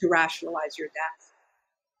to rationalize your death.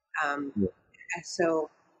 And so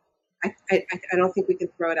I don't think we can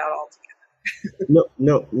throw it out altogether.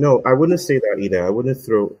 No. I wouldn't say that either. I wouldn't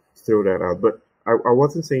throw that out. But I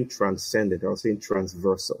wasn't saying transcendent. I was saying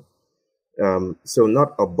transversal. So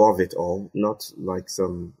not above it all, not like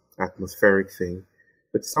some atmospheric thing,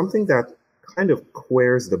 but something that kind of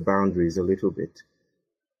queers the boundaries a little bit.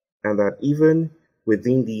 And that even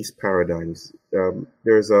within these paradigms,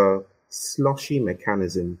 there's a slushy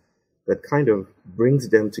mechanism that kind of brings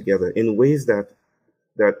them together in ways that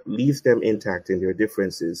leaves them intact in their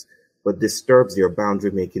differences, but disturbs their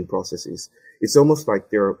boundary making processes. It's almost like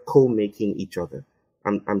they're co-making each other.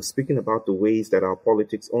 I'm speaking about the ways that our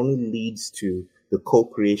politics only leads to the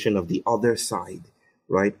co-creation of the other side,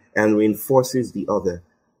 right? And reinforces the other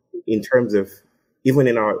in terms of, even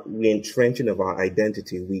in our re-entrenching of our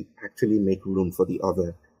identity, we actually make room for the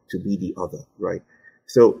other to be the other, right?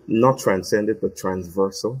 So not transcendent, but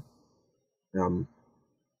transversal. But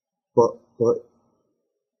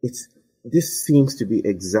this seems to be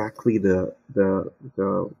exactly the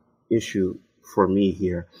issue for me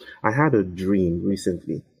here. I had a dream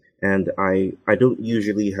recently, and I don't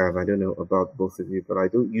usually have, I don't know about both of you, but I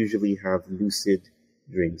don't usually have lucid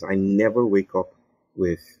dreams. I never wake up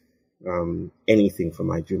with anything from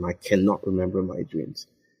my dream. I cannot remember my dreams,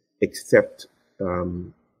 except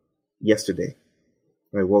yesterday.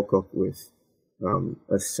 I woke up with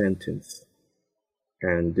a sentence,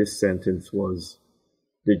 and this sentence was,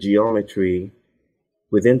 within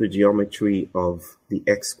the geometry of the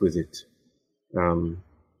exquisite, you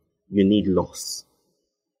need loss,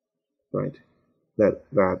 right?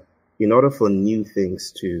 That in order for new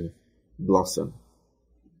things to blossom,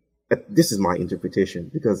 this is my interpretation,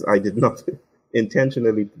 because I did not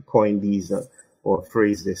intentionally coin these or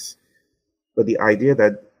phrase this, but the idea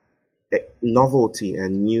that novelty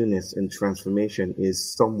and newness and transformation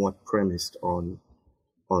is somewhat premised on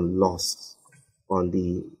loss, on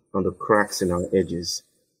the cracks in our edges.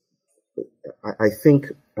 I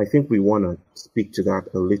think we want to speak to that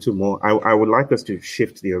a little more. I would like us to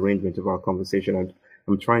shift the arrangement of our conversation.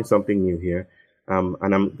 I'm trying something new here, and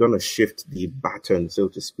I'm going to shift the baton, so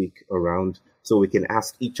to speak, around so we can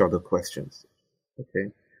ask each other questions.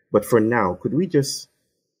 Okay, but for now, could we just,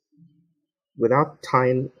 without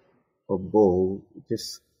tying a bow,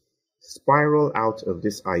 just spiral out of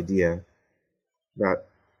this idea that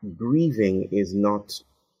grieving is not,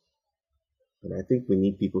 and I think we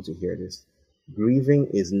need people to hear this, grieving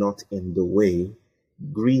is not in the way.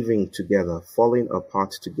 Grieving together, falling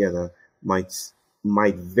apart together might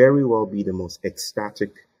very well be the most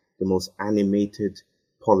ecstatic, the most animated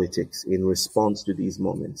politics in response to these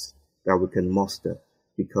moments that we can muster.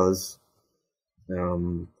 Because,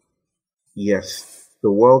 yes,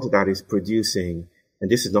 the world that is producing,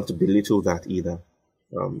 and this is not to belittle that either,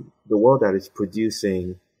 the world that is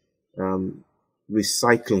producing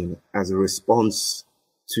recycling as a response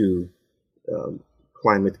to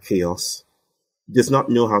climate chaos does not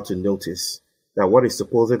know how to notice that what is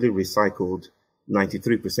supposedly recycled,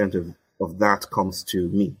 93% of that comes to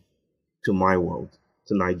me, to my world,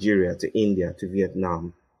 to Nigeria, to India, to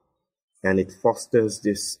Vietnam. And it fosters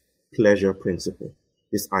this pleasure principle,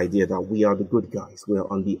 this idea that we are the good guys. We're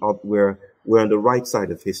on the right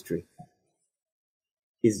side of history.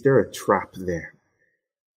 Is there a trap there?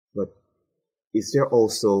 But is there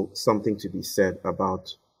also something to be said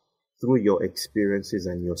about, through your experiences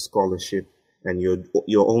and your scholarship and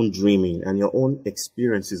your own dreaming and your own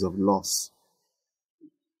experiences of loss,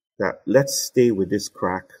 that let's stay with this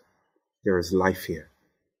crack, there is life here?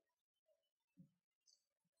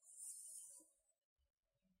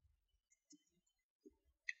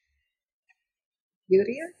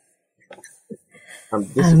 Yuria?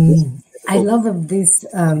 I love of this.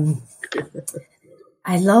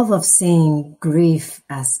 I love of seeing grief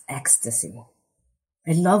as ecstasy.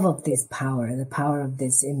 I love of this power, the power of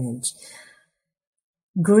this image.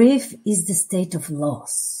 Grief is the state of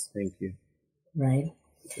loss. Thank you. Right?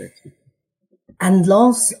 Thank you. And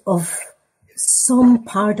loss of some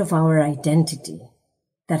part of our identity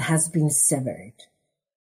that has been severed.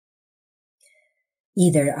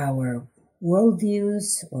 Either our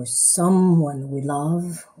worldviews or someone we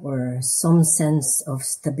love or some sense of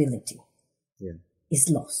stability is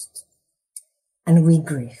lost. And we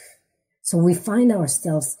grieve. So we find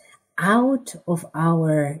ourselves out of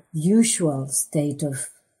our usual state of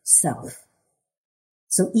self.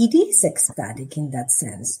 So it is ecstatic in that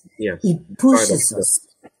sense. Yes. It pushes us.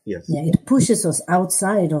 Yes. Yeah, it pushes us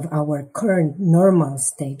outside of our current normal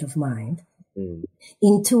state of mind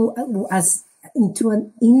into, as into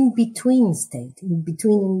an in-between state, in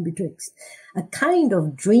betwixt, a kind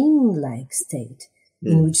of dreamlike state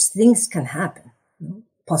in which things can happen.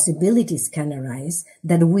 Possibilities can arise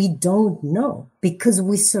that we don't know because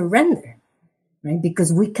we surrender, right?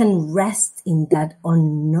 Because we can rest in that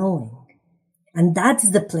unknowing. And that's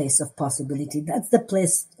the place of possibility. That's the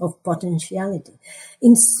place of potentiality.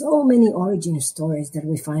 In so many origin stories that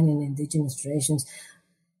we find in indigenous traditions,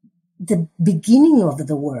 the beginning of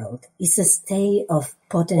the world is a state of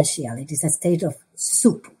potentiality. It's a state of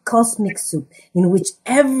soup, cosmic soup, in which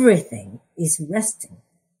everything is resting.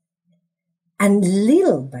 And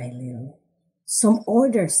little by little, some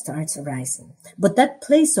order starts arising. But that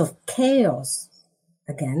place of chaos,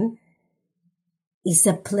 again, is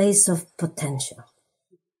a place of potential.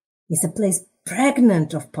 It's a place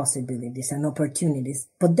pregnant of possibilities and opportunities.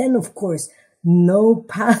 But then, of course, no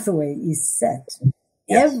pathway is set.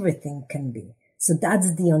 Yes. Everything can be. So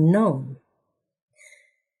that's the unknown.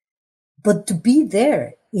 But to be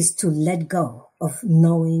there is to let go of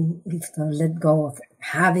knowing, to let go of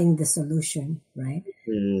having the solution, right?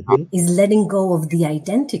 Mm-hmm. Is letting go of the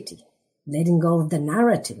identity, letting go of the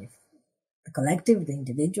narrative, the collective, the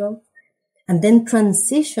individual, and then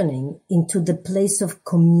transitioning into the place of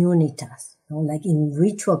communitas, like in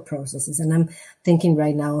ritual processes. And I'm thinking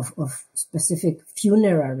right now of specific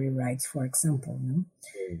funerary rites, for example.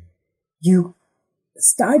 You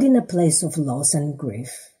start in a place of loss and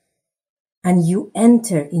grief, and you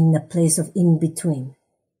enter in the place of in-between,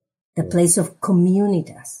 the place of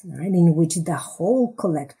communitas, right, in which the whole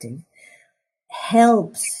collective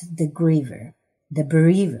helps the griever, the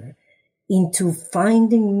bereaver, into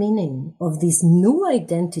finding meaning of this new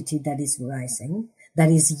identity that is rising, that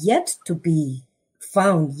is yet to be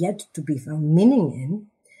found meaning in,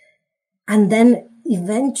 and then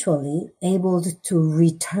eventually able to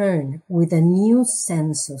return with a new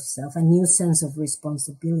sense of self, a new sense of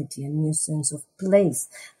responsibility, a new sense of place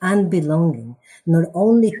and belonging, not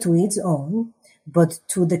only to its own, but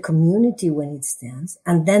to the community when it stands,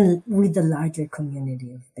 and then with the larger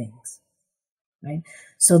community of things, right?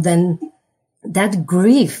 So then that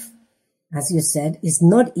grief, as you said, is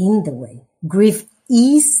not in the way. Grief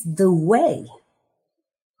is the way,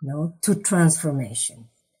 to transformation.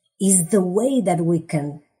 Is the way that we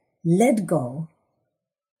can let go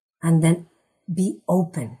and then be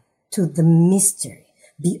open to the mystery,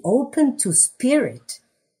 be open to spirit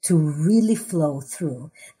to really flow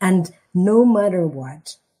through. And no matter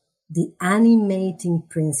what, the animating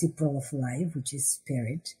principle of life, which is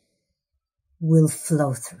spirit, will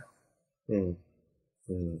flow through.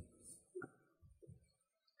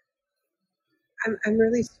 I'm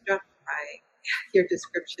really struck by your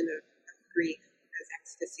description of grief as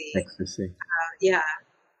ecstasy. Yeah.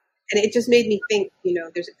 And it just made me think,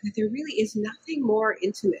 there really is nothing more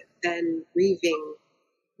intimate than grieving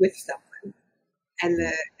with someone, and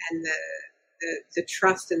the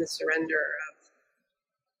trust and the surrender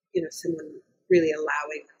of, someone really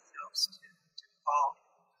allowing themselves to fall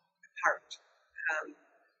apart,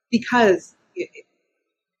 because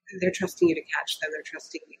they're trusting you to catch them. They're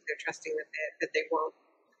trusting you. They're trusting that they won't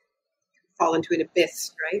fall into an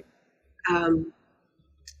abyss, right?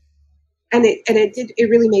 And it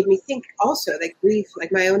really made me think also that grief,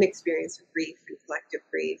 like my own experience of grief and collective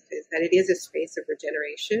grief, is that it is a space of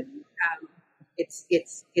regeneration. It's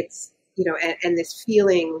and this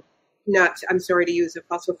feeling, I'm sorry to use a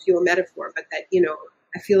fossil fuel metaphor, but that,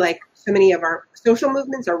 I feel like so many of our social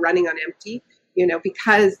movements are running on empty,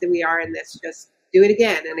 because we are in this just do it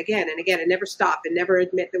again and again and again and never stop and never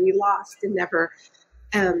admit that we lost and never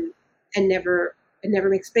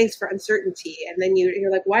make space for uncertainty. And then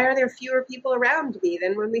you're like, why are there fewer people around me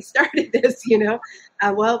than when we started this?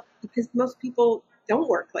 Well, because most people don't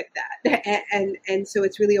work like that. And so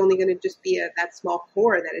it's really only going to just be that small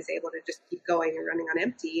core that is able to just keep going and running on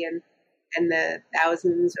empty. And the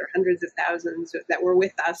thousands or hundreds of thousands that were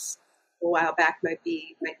with us a while back might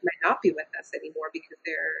not be with us anymore because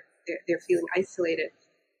they're feeling isolated.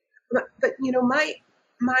 But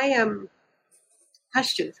my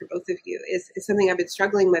question for both of you is something I've been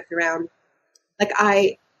struggling with around, like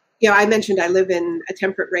I mentioned I live in a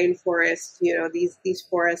temperate rainforest. These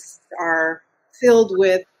forests are filled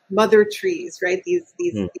with mother trees, right? These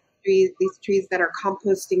trees that are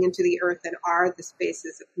composting into the earth and are the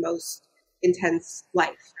spaces of most intense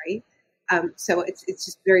life, right? So it's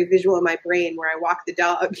just very visual in my brain where I walk the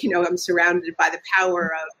dog, I'm surrounded by the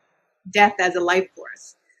power of death as a life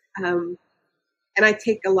force. And I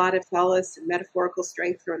take a lot of solace and metaphorical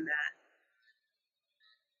strength from that.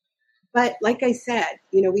 But like I said,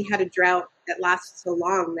 we had a drought that lasted so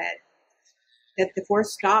long that the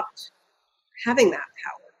forest stopped having that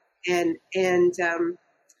power. And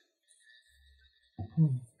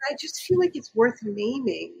I just feel like it's worth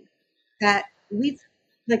naming that we've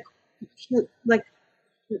like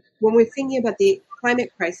when we're thinking about the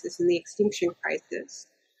climate crisis and the extinction crisis,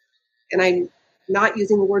 and I'm not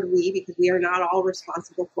using the word we because we are not all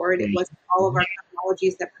responsible for it. It wasn't all of our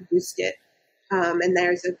technologies that produced it. And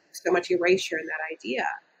there's so much erasure in that idea,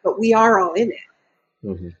 but we are all in it.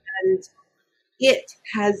 Mm-hmm. And it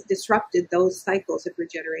has disrupted those cycles of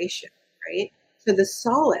regeneration, right? So the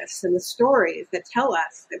solace and the stories that tell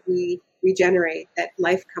us that we regenerate, that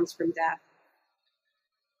life comes from death,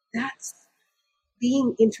 that's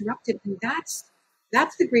being interrupted. And that's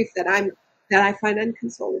the grief that I find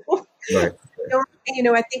inconsolable. Right.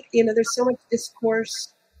 I think, there's so much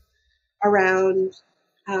discourse around,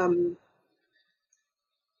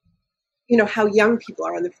 how young people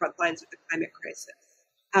are on the front lines of the climate crisis.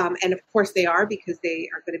 And of course they are, because they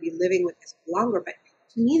are going to be living with this longer. But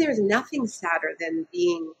to me, there's nothing sadder than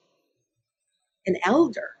being an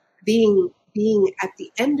elder, being at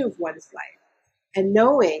the end of one's life and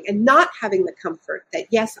knowing and not having the comfort that,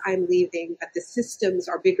 yes, I'm leaving, but the systems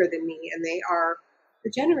are bigger than me and they are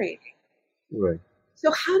regenerating. Right.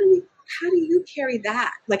 So how do you carry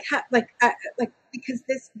that? Because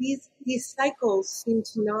these cycles seem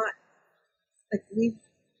to not,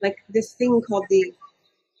 this thing called the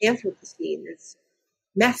Anthropocene has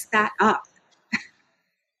messed that up.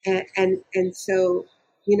 and so,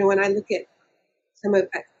 when I look at some of,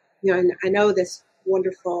 I know this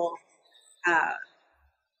wonderful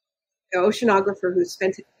oceanographer who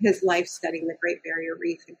spent his life studying the Great Barrier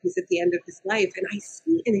Reef, and he's at the end of his life, and I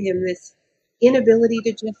see in him this inability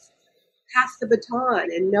to just pass the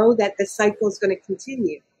baton and know that the cycle is going to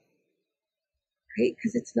continue, right?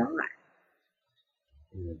 Because it's not.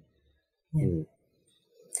 Yeah.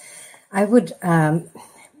 I would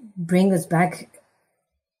bring us back.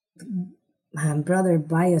 Brother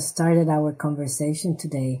Bias started our conversation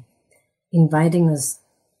today, inviting us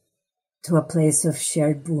to a place of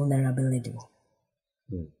shared vulnerability.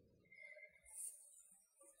 Mm.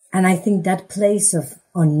 And I think that place of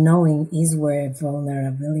unknowing is where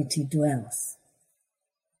vulnerability dwells.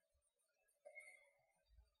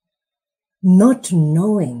 Not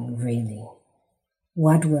knowing really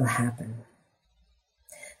what will happen.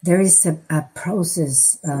 There is a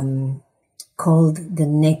process called the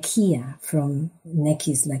Nekia, from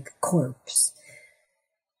Nekis, like corpse.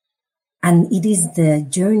 And it is the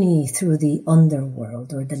journey through the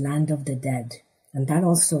underworld, or the land of the dead. And that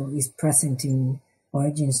also is present in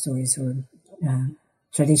origin stories or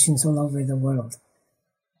traditions all over the world,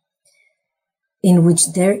 in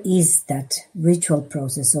which there is that ritual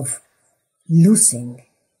process of losing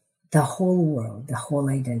the whole world, the whole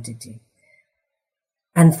identity,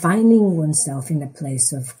 and finding oneself in a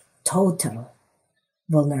place of total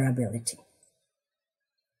vulnerability.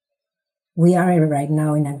 We are right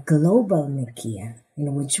now in a global Nekia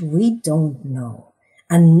in which we don't know.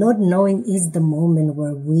 And not knowing is the moment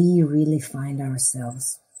where we really find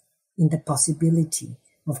ourselves in the possibility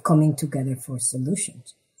of coming together for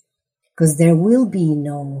solutions. Because there will be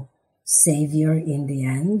no savior in the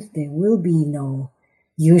end. There will be no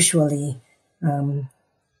usually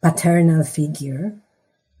paternal figure.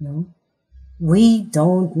 No, we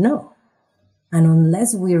don't know. And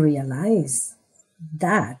unless we realize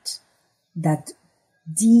that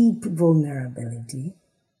deep vulnerability,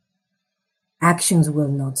 actions will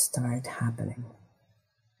not start happening.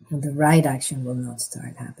 And the right action will not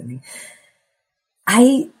start happening.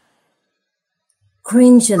 I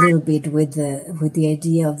cringe a little bit with the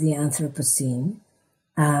idea of the Anthropocene,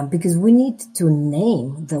 because we need to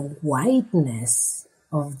name the whiteness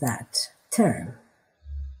of that term.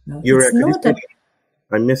 No,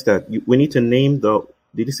 I missed that. We need to name the.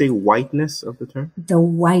 Did you say whiteness of the term? The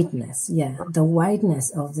whiteness, yeah, the whiteness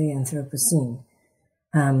of the Anthropocene,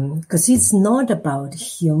 because it's not about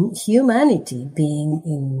humanity being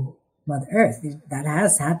in Mother Earth. That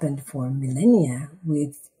has happened for millennia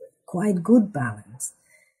with quite good balance.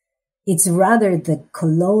 It's rather the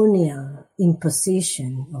colonial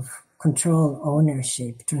imposition of control,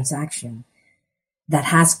 ownership, transaction that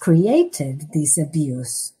has created this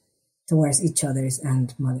abuse towards each other's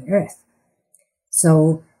and Mother Earth.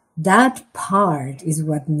 So that part is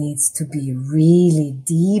what needs to be really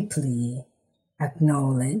deeply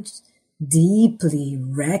acknowledged, deeply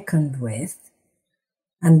reckoned with,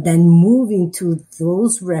 and then moving to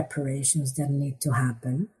those reparations that need to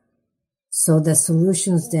happen. So the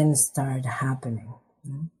solutions then start happening.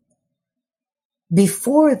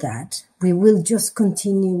 Before that, we will just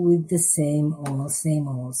continue with the same old.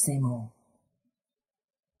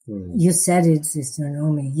 You said it, Sister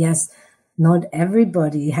Naomi. Yes, Not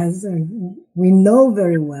everybody has, we know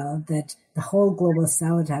very well that the whole global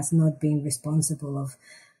south has not been responsible of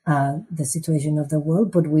the situation of the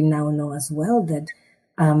world, but we now know as well that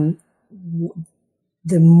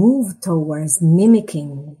the move towards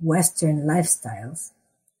mimicking Western lifestyles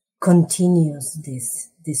continues this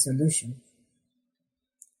dissolution,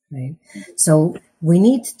 right? So we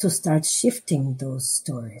need to start shifting those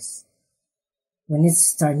stories. We need to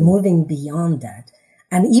start moving beyond that.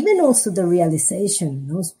 And even also the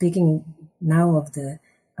realization, speaking now of the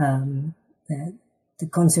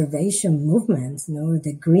conservation movements,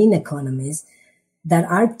 the green economies that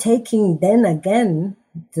are taking then again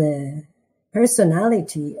the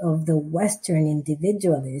personality of the Western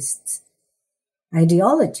individualist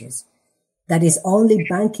ideologies, that is only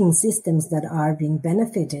banking systems that are being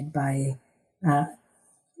benefited by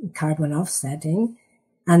carbon offsetting,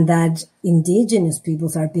 and that indigenous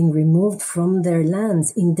peoples are being removed from their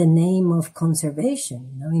lands in the name of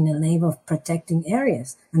conservation, in the name of protecting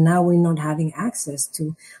areas. And now we're not having access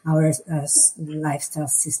to our lifestyle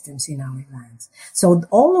systems in our lands. So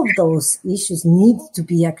all of those issues need to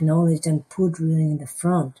be acknowledged and put really in the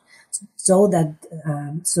front so that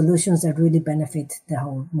solutions that really benefit the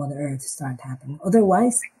whole Mother Earth start happening.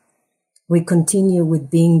 Otherwise, we continue with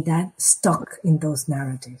being that stuck in those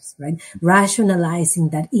narratives, right? Rationalizing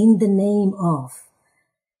that in the name of,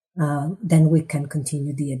 then we can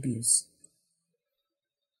continue the abuse.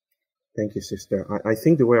 Thank you, sister. I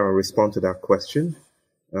think the way I'll respond to that question,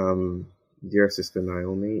 dear Sister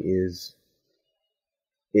Naomi, is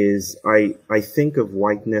I think of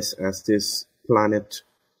whiteness as this planet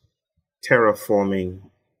terraforming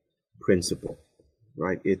principle,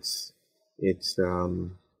 right? It's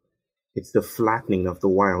the flattening of the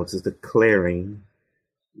wilds, it's the clearing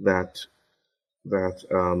that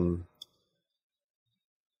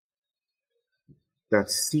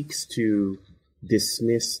seeks to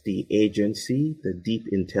dismiss the agency, the deep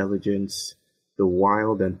intelligence, the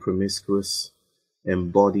wild and promiscuous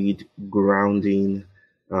embodied grounding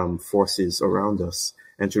forces around us,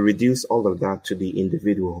 and to reduce all of that to the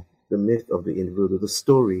individual, the myth of the individual, the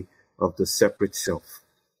story of the separate self.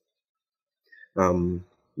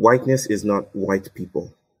 Whiteness is not white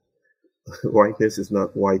people. Whiteness is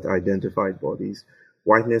not white identified bodies.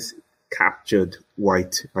 Whiteness captured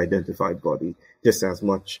white identified body just as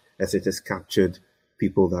much as it has captured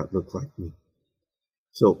people that look like me.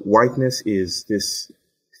 So whiteness is this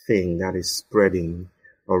thing that is spreading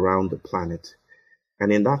around the planet.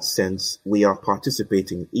 And in that sense, we are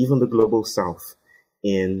participating, even the global south,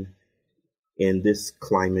 in this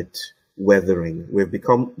climate weathering. We've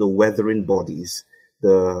become the weathering bodies,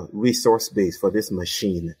 the resource base for this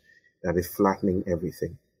machine that is flattening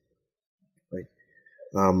everything, right?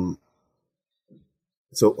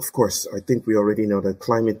 So, of course, I think we already know that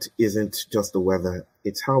climate isn't just the weather.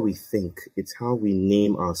 It's how we think. It's how we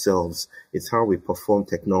name ourselves. It's how we perform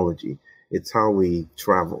technology. It's how we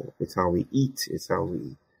travel. It's how we eat. It's how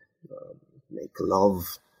we make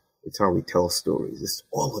love. It's how we tell stories. It's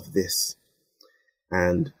all of this.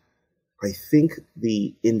 And I think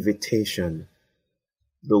the invitation,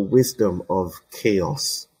 the wisdom of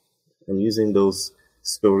chaos, and using those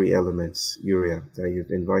story elements, Uriah, that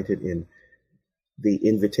you've invited in, the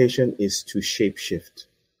invitation is to shapeshift,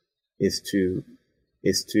 is to,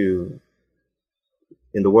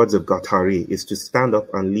 in the words of Guattari, is to stand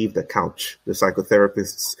up and leave the couch, the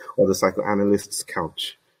psychotherapist's or the psychoanalyst's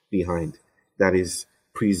couch behind. That is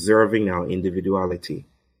preserving our individuality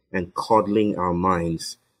and coddling our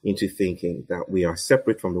minds into thinking that we are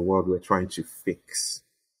separate from the world we're trying to fix.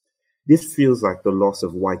 This feels like the loss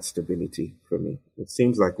of white stability for me. It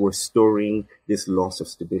seems like we're storing this loss of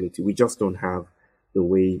stability. We just don't have the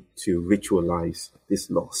way to ritualize this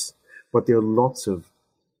loss. But there are lots of,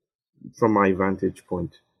 from my vantage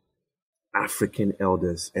point, African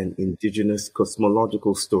elders and indigenous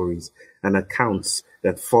cosmological stories and accounts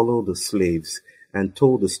that follow the slaves and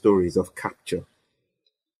told the stories of capture.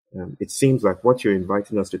 It seems like what you're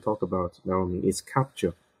inviting us to talk about, Naomi, is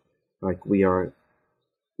capture. Like the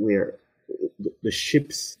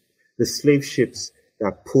ships, the slave ships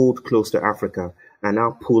that pulled close to Africa are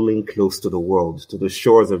now pulling close to the world, to the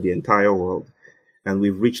shores of the entire world. And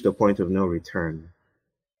we've reached a point of no return.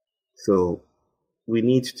 So we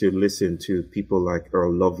need to listen to people like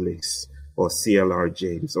Earl Lovelace or C.L.R.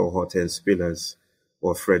 James or Hortense Spillers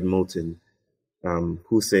or Fred Moulton,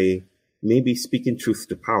 who say, maybe speaking truth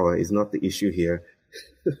to power is not the issue here.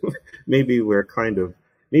 Maybe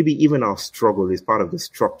even our struggle is part of the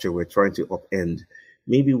structure we're trying to upend.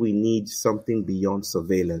 Maybe we need something beyond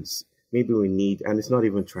surveillance. Maybe we need, and it's not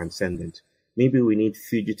even transcendent, maybe we need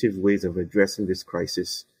fugitive ways of addressing this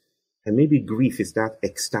crisis And maybe grief is that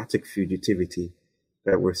ecstatic fugitivity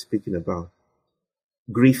that we're speaking about.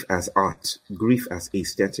 Grief as art, grief as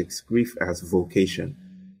aesthetics, grief as vocation,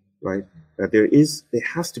 right? That there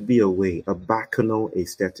has to be a way, a bacchanal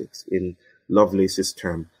aesthetics in Lovelace's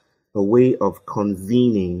term, a way of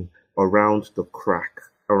convening around the crack,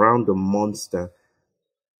 around the monster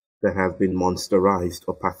that has been monsterized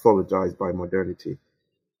or pathologized by modernity,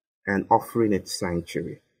 and offering it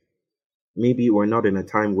sanctuary. Maybe we're not in a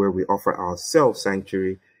time where we offer ourselves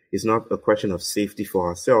sanctuary. It's not a question of safety for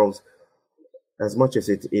ourselves as much as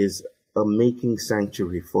it is a making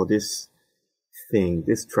sanctuary for this thing,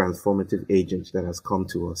 this transformative agent that has come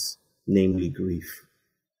to us, namely grief.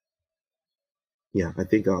 Yeah, I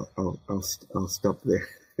think I'll stop there.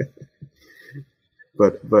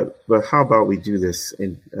 But how about we do this?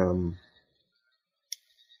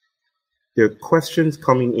 There are questions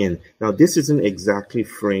coming in. Now, this isn't exactly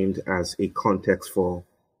framed as a context for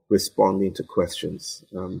responding to questions.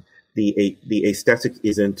 The aesthetic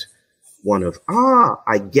isn't one of,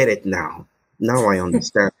 I get it now. Now I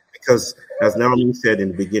understand. Because as Naomi said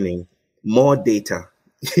in the beginning, more data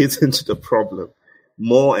isn't the problem.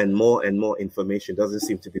 More and more and more information doesn't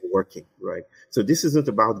seem to be working, right? So this isn't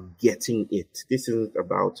about getting it. This isn't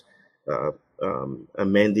about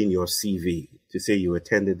amending your CV to say you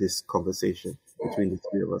attended this conversation between the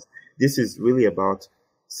three of us. This is really about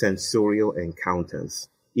sensorial encounters.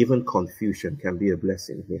 Even confusion can be a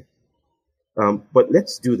blessing here. But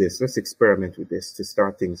let's do this. Let's experiment with this to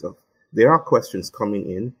start things off. There are questions coming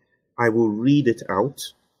in. I will read it out.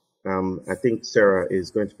 I think Sarah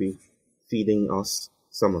is going to be feeding us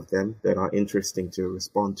some of them that are interesting to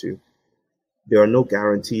respond to. There are no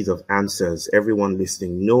guarantees of answers. Everyone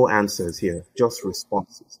listening, no answers here, just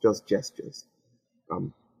responses, just gestures.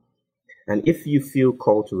 And if you feel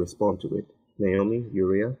called to respond to it, Naomi,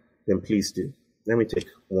 Uriah, then please do. Let me take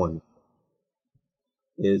one.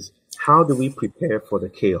 Is how do we prepare for the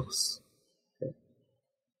chaos? Okay.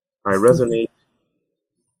 I resonate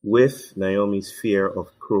with Naomi's fear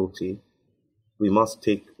of cruelty. We must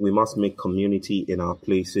make community in our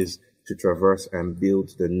places to traverse and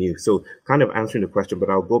build the new. So kind of answering the question, but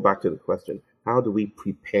I'll go back to the question. How do we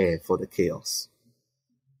prepare for the chaos?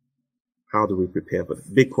 How do we prepare for the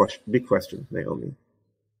big question, Naomi?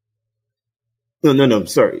 No,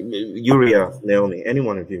 sorry. Uriah, Naomi, any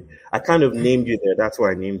one of you. I kind of named you there. That's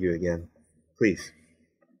why I named you again. Please.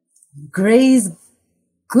 Grace,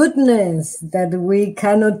 goodness that we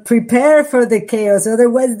cannot prepare for the chaos.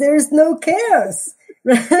 Otherwise, there's no chaos,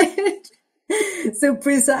 right? So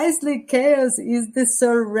precisely chaos is the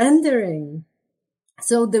surrendering.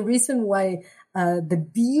 So the reason why the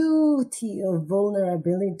beauty of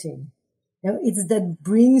vulnerability, it's that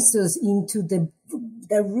brings us into the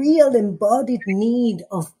real embodied need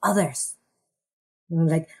of others.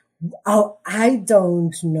 Like, oh, I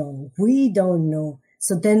don't know. We don't know.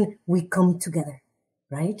 So then we come together,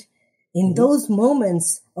 right? In those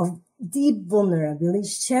moments of deep vulnerability,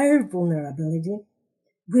 shared vulnerability,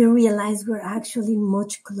 we realize we're actually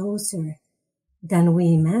much closer than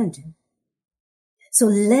we imagine. So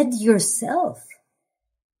let yourself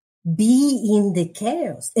be in the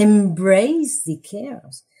chaos, embrace the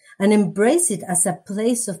chaos, and embrace it as a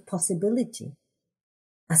place of possibility,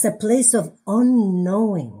 as a place of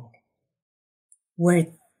unknowing, where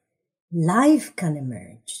life can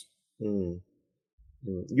emerge.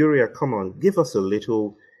 Uriah, come on, give us a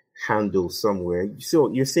little handle somewhere.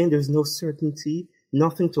 So you're saying there's no certainty,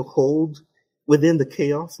 nothing to hold within the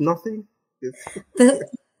chaos, nothing?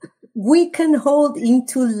 We can hold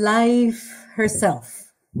into life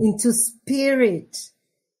herself, into spirit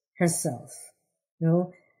herself,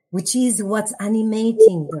 which is what's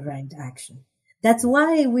animating the right action. That's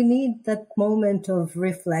why we need that moment of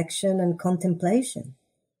reflection and contemplation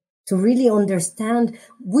to really understand.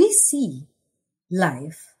 We see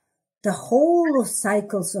life, the whole of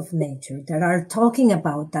cycles of nature that are talking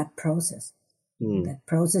about that process, that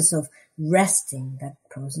process of resting, that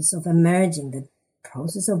process of emerging, that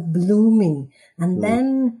process of blooming, and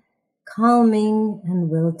then calming and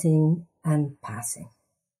wilting and passing,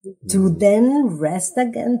 to then rest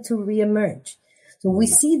again to reemerge. So we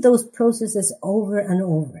see those processes over and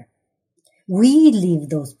over. We live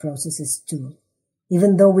those processes too,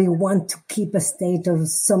 even though we want to keep a state of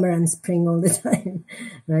summer and spring all the time,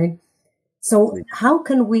 right? So how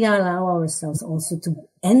can we allow ourselves also to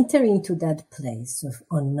enter into that place of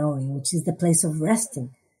unknowing, which is the place of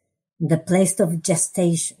resting, the place of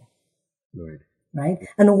gestation, right?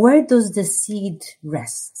 And where does the seed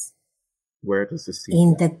rest? Where does the seed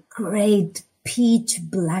in the great pitch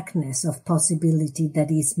blackness of possibility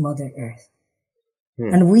that is Mother Earth.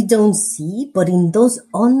 And we don't see, but in those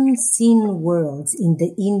unseen worlds, in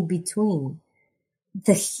the in-between,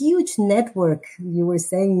 the huge network you were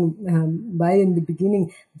saying by in the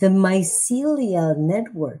beginning, the mycelial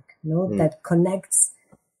network, that connects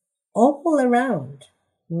all around,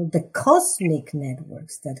 the cosmic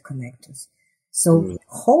networks that connect us. So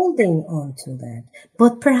holding on to that,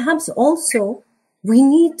 but perhaps also we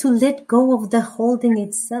need to let go of the holding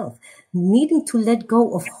itself, needing to let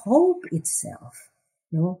go of hope itself,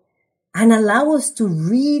 and allow us to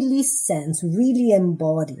really sense, really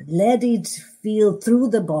embody, let it feel through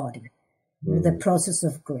the body, the process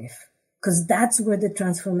of grief, because that's where the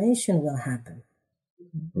transformation will happen.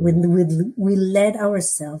 When we let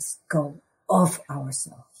ourselves go of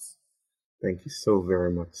ourselves. Thank you so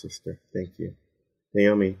very much, sister. Thank you.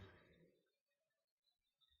 Naomi?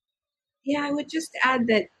 Yeah, I would just add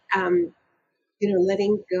that,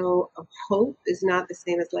 letting go of hope is not the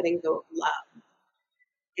same as letting go of love.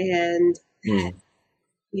 And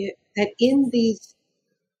that in these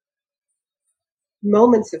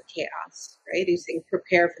moments of chaos, right? You're saying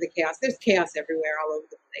prepare for the chaos. There's chaos everywhere, all over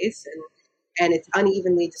the place, and it's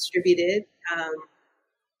unevenly distributed.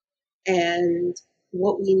 And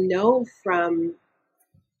what we know from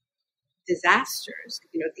disasters,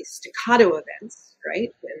 these staccato events,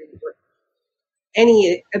 right? When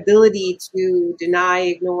any ability to deny,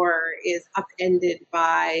 ignore is upended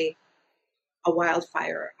by a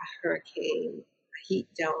wildfire, a hurricane, a heat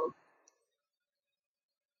dome.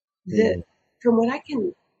 From what I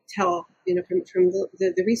can tell, from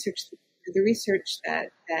the research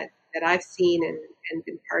that I've seen and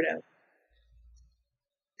been part of,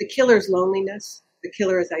 the killer is loneliness. The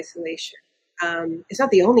killer is isolation. It's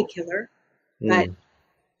not the only killer, but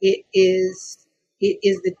it is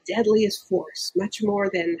the deadliest force, much more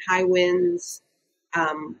than high winds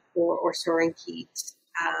or soaring heat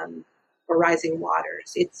or rising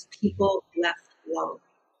waters. It's people left alone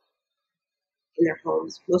in their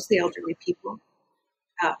homes, mostly elderly people,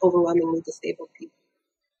 overwhelmingly disabled people.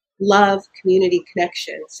 Love, community,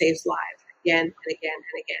 connection saves lives again and again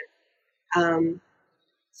and again.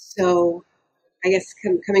 So I guess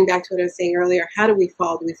coming back to what I was saying earlier, how do we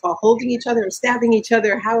fall? Do we fall holding each other or stabbing each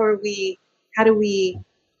other? How do we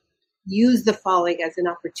use the falling as an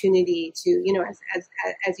opportunity to,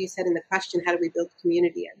 as you said in the question, how do we build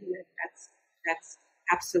community? I mean, that's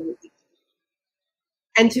absolutely key.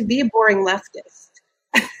 And to be a boring leftist,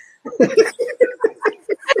 I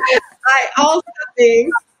also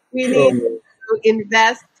think we need to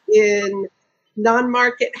invest in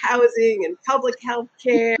non-market housing and public health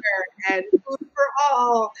care and food for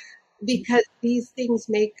all, because these things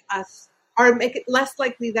make it less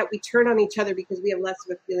likely that we turn on each other because we have less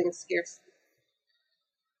of a feeling of scarcity.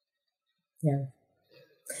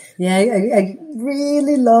 Yeah, I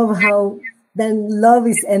really love how then love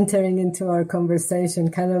is entering into our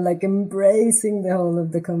conversation, kind of like embracing the whole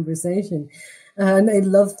of the conversation. And I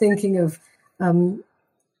love thinking of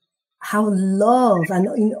how love, and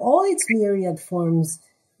in all its myriad forms,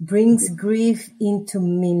 brings grief into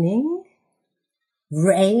meaning,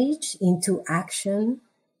 rage into action,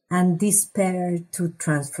 and despair to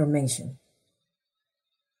transformation.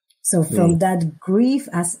 So from that grief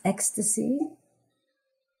as ecstasy,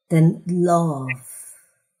 then love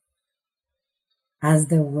as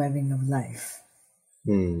the webbing of life.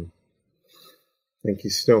 Thank you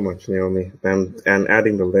so much, Naomi. And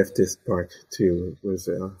adding the leftist part too was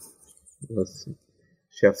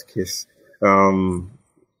chef's kiss.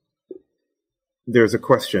 There's a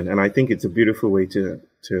question, and I think it's a beautiful way to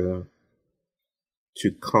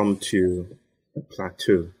come to a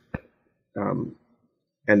plateau. And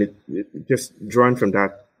it just drawn from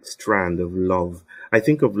that strand of love. I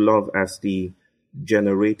think of love as the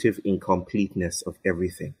generative incompleteness of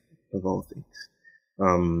everything, of all things.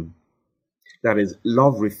 That is,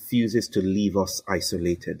 love refuses to leave us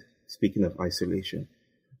isolated. Speaking of isolation,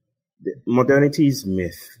 modernity's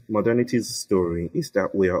myth, modernity's story is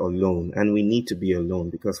that we are alone, and we need to be alone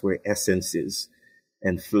because we're essences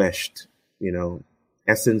enfleshed,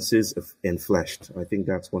 essences of enfleshed. I think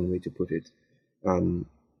that's one way to put it.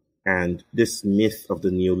 And this myth of the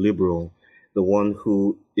neoliberal, the one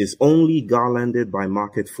who is only garlanded by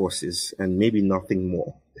market forces and maybe nothing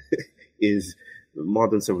more, is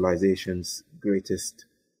modern civilization's greatest,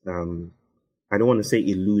 I don't want to say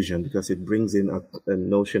illusion because it brings in a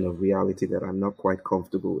notion of reality that I'm not quite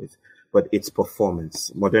comfortable with, but its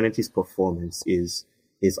performance, modernity's performance is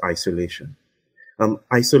isolation.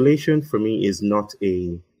 Isolation for me is not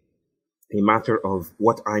a matter of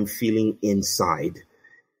what I'm feeling inside.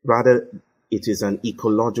 Rather, it is an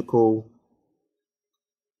ecological,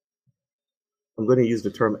 I'm going to use the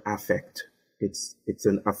term affect. It's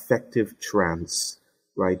an affective trance,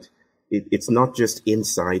 right? It's not just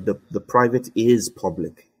inside. The private is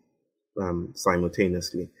public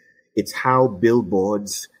simultaneously. It's how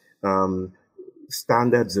billboards,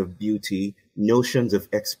 standards of beauty, notions of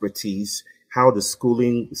expertise, how the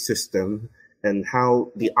schooling system and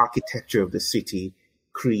how the architecture of the city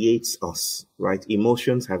creates us, right?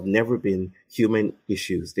 Emotions have never been human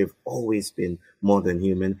issues. They've always been more than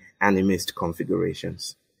human animist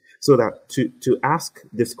configurations. So that to ask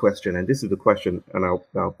this question, and this is the question, and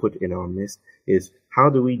I'll put in our midst, is how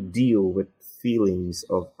do we deal with feelings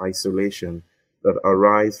of isolation that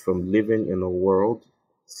arise from living in a world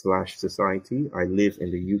 / society? I live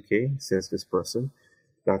in the UK, says this person,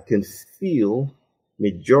 that can feel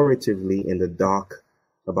majoritively in the dark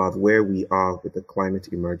about where we are with the climate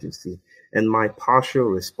emergency. And my partial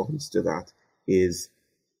response to that is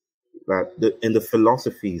that in the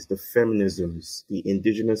philosophies, the feminisms, the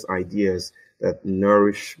indigenous ideas that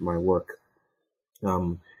nourish my work,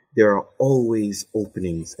 there are always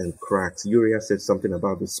openings and cracks. Uriah said something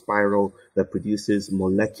about the spiral that produces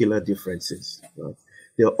molecular differences. Right?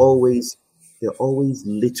 There are always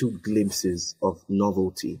little glimpses of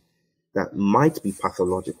novelty that might be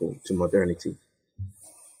pathological to modernity.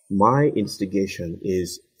 My instigation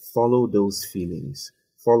is follow those feelings,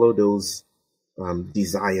 follow those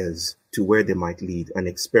desires to where they might lead and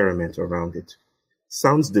experiment around it.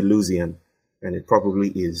 Sounds Deleuzian, and it probably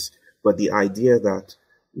is, but the idea that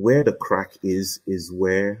where the crack is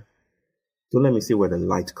where, don't let me say where the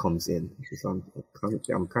light comes in, because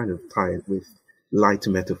I'm kind of tired with light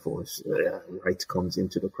metaphors. Light comes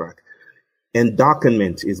into the crack.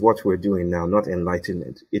 Endarkenment is what we're doing now, not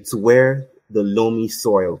enlightenment. It's where the loamy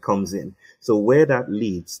soil comes in. So where that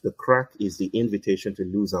leads, the crack is the invitation to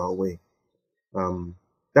lose our way.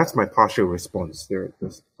 That's my partial response.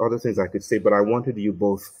 There's other things I could say, but I wanted you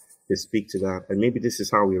both to speak to that. And maybe this is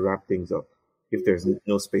how we wrap things up, if there's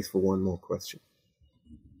no space for one more question.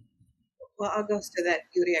 Well, I'll go so that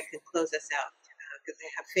Uriah can close us out, because I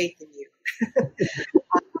have faith in you.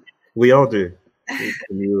 We all do.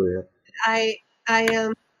 Uriah. I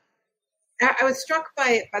was struck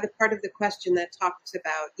by the part of the question that talks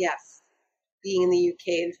about, yes, being in the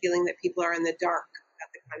UK and feeling that people are in the dark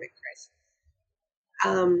about the climate crisis.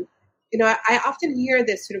 I often hear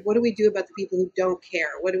this sort of, what do we do about the people who don't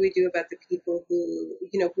care? What do we do about the people who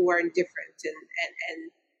are indifferent?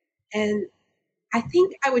 And I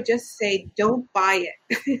think I would just say, don't buy it.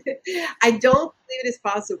 I don't believe it is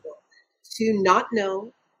possible to not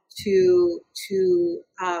know, to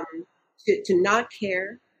not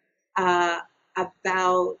care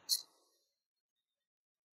about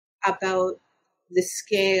the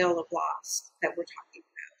scale of loss that we're talking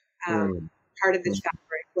about. Part of this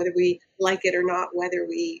fabric, whether we like it or not, whether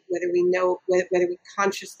we know, whether we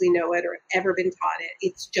consciously know it or ever been taught it,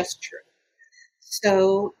 it's just true.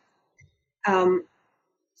 So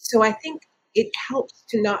I think it helps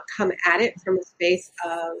to not come at it from a space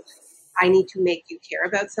of, I need to make you care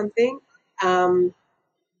about something, and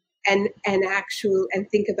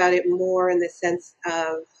think about it more in the sense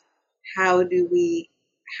of how do we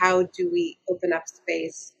open up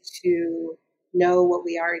space to know what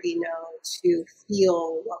we already know, to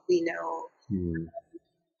feel what we know,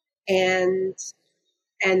 and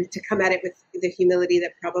to come at it with the humility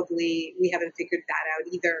that probably we haven't figured that out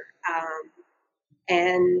either.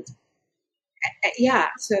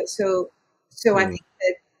 So I think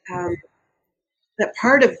that that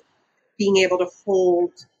part of being able to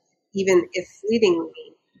hold, even if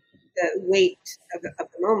fleetingly, the weight of the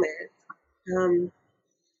moment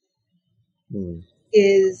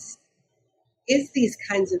is these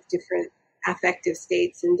kinds of different affective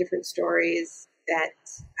states and different stories that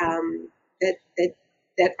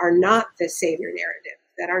are not the savior narrative,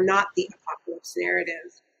 that are not the apocalypse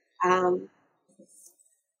narrative,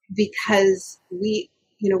 because we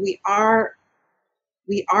are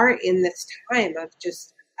in this time of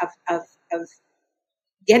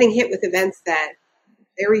getting hit with events that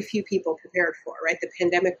very few people prepared for. Right, the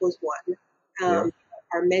pandemic was one.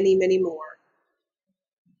 Are many, many more.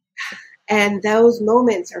 And those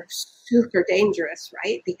moments are super dangerous,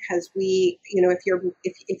 right? Because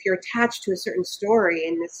if you're attached to a certain story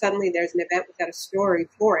and suddenly there's an event without a story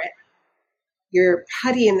for it, you're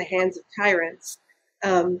putty in the hands of tyrants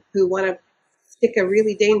who want to stick a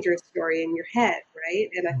really dangerous story in your head, right?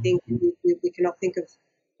 And I think we can all think of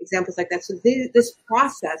examples like that. So this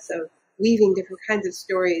process of weaving different kinds of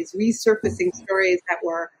stories, resurfacing stories that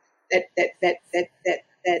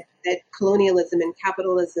colonialism and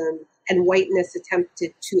capitalism and whiteness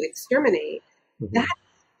attempted to exterminate,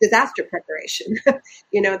 disaster preparation.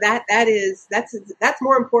 That's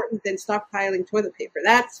more important than stockpiling toilet paper.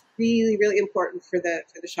 That's really, really important for the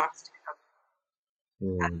shocks to come.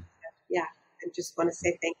 Yeah, I just want to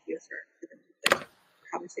say thank you for the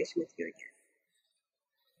conversation with you again.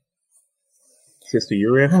 Sister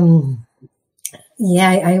Uriah?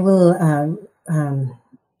 I will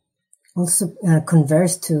also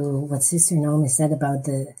converse to what Sister Naomi said about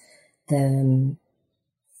the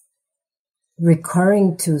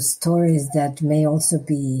recurring to stories that may also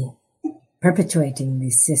be perpetuating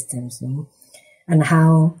these systems, and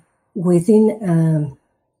how within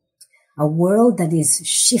a world that is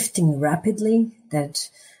shifting rapidly, that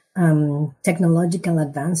technological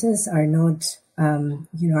advances are not,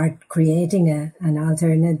 are creating an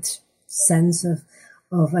alternate sense of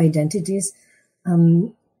identities.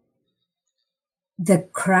 The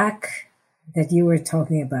crack that you were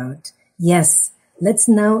talking about, yes, let's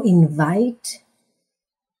now invite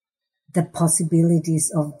the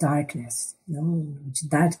possibilities of darkness,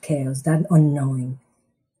 that chaos, that unknowing.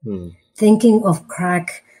 Thinking of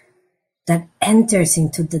crack that enters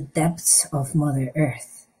into the depths of Mother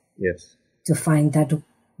Earth. Yes. To find that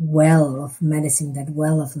well of medicine, that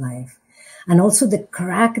well of life. And also the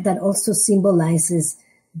crack that also symbolizes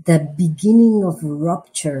the beginning of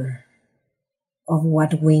rupture of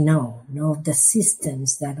what we know, of the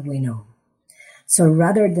systems that we know. So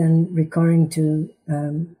rather than recurring to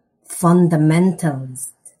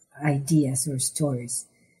fundamentalist ideas or stories,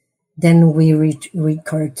 then we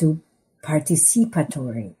recur to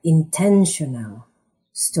participatory, intentional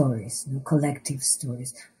stories, collective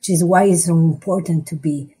stories, which is why it's so important to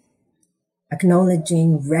be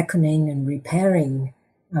acknowledging, reckoning, and repairing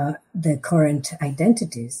the current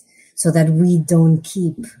identities so that we don't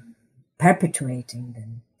keep perpetuating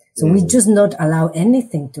them. So we just not allow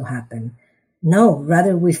anything to happen. No,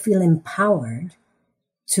 rather we feel empowered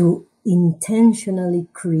to intentionally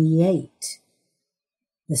create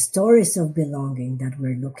the stories of belonging that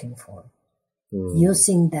we're looking for,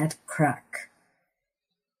 using that crack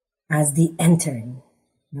as the entering,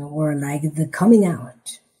 or like the coming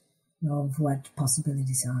out of what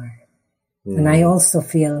possibilities are. And I also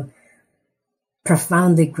feel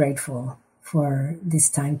profoundly grateful for this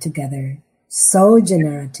time together, so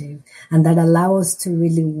generative, and that allow us to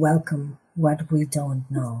really welcome what we don't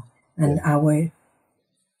know and our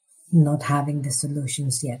not having the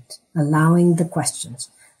solutions yet, allowing the questions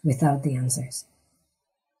without the answers.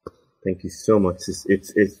 Thank you so much.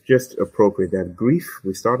 It's just appropriate that grief,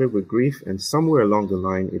 we started with grief, and somewhere along the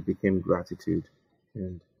line it became gratitude.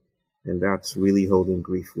 And that's really holding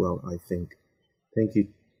grief well, I think. Thank you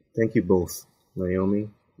both, Naomi,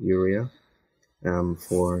 Uriah,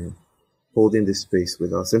 for holding this space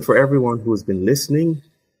with us. And for everyone who has been listening,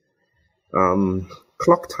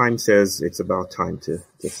 clock time says it's about time to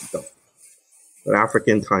stop. But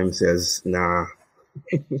African time says, nah.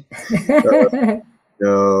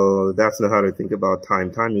 No, that's not how to think about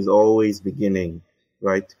time. Time is always beginning,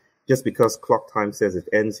 right? Just because clock time says it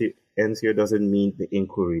ends here doesn't mean the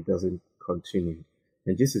inquiry doesn't continue.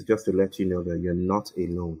 And this is just to let you know that you're not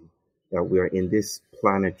alone, that we are in this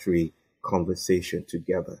planetary conversation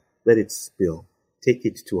together. Let it spill. Take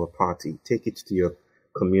it to a party. Take it to your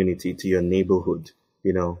community, to your neighborhood.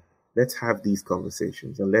 Let's have these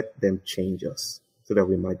conversations and let them change us so that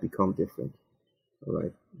we might become different. All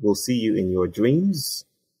right. We'll see you in your dreams.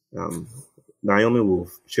 Naomi will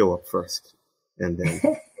show up first, and then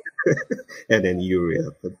and then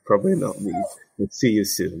Uriah, but probably not me. We'll see you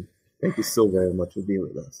soon. Thank you so very much for being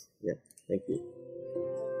with us. Yeah, thank you.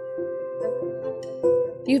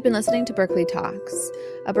 You've been listening to Berkeley Talks,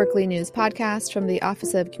 a Berkeley News podcast from the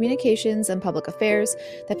Office of Communications and Public Affairs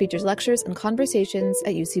that features lectures and conversations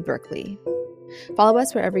at UC Berkeley. Follow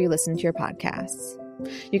us wherever you listen to your podcasts.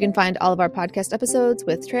 You can find all of our podcast episodes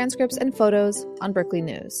with transcripts and photos on Berkeley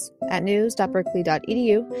News at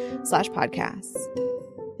news.berkeley.edu/podcasts.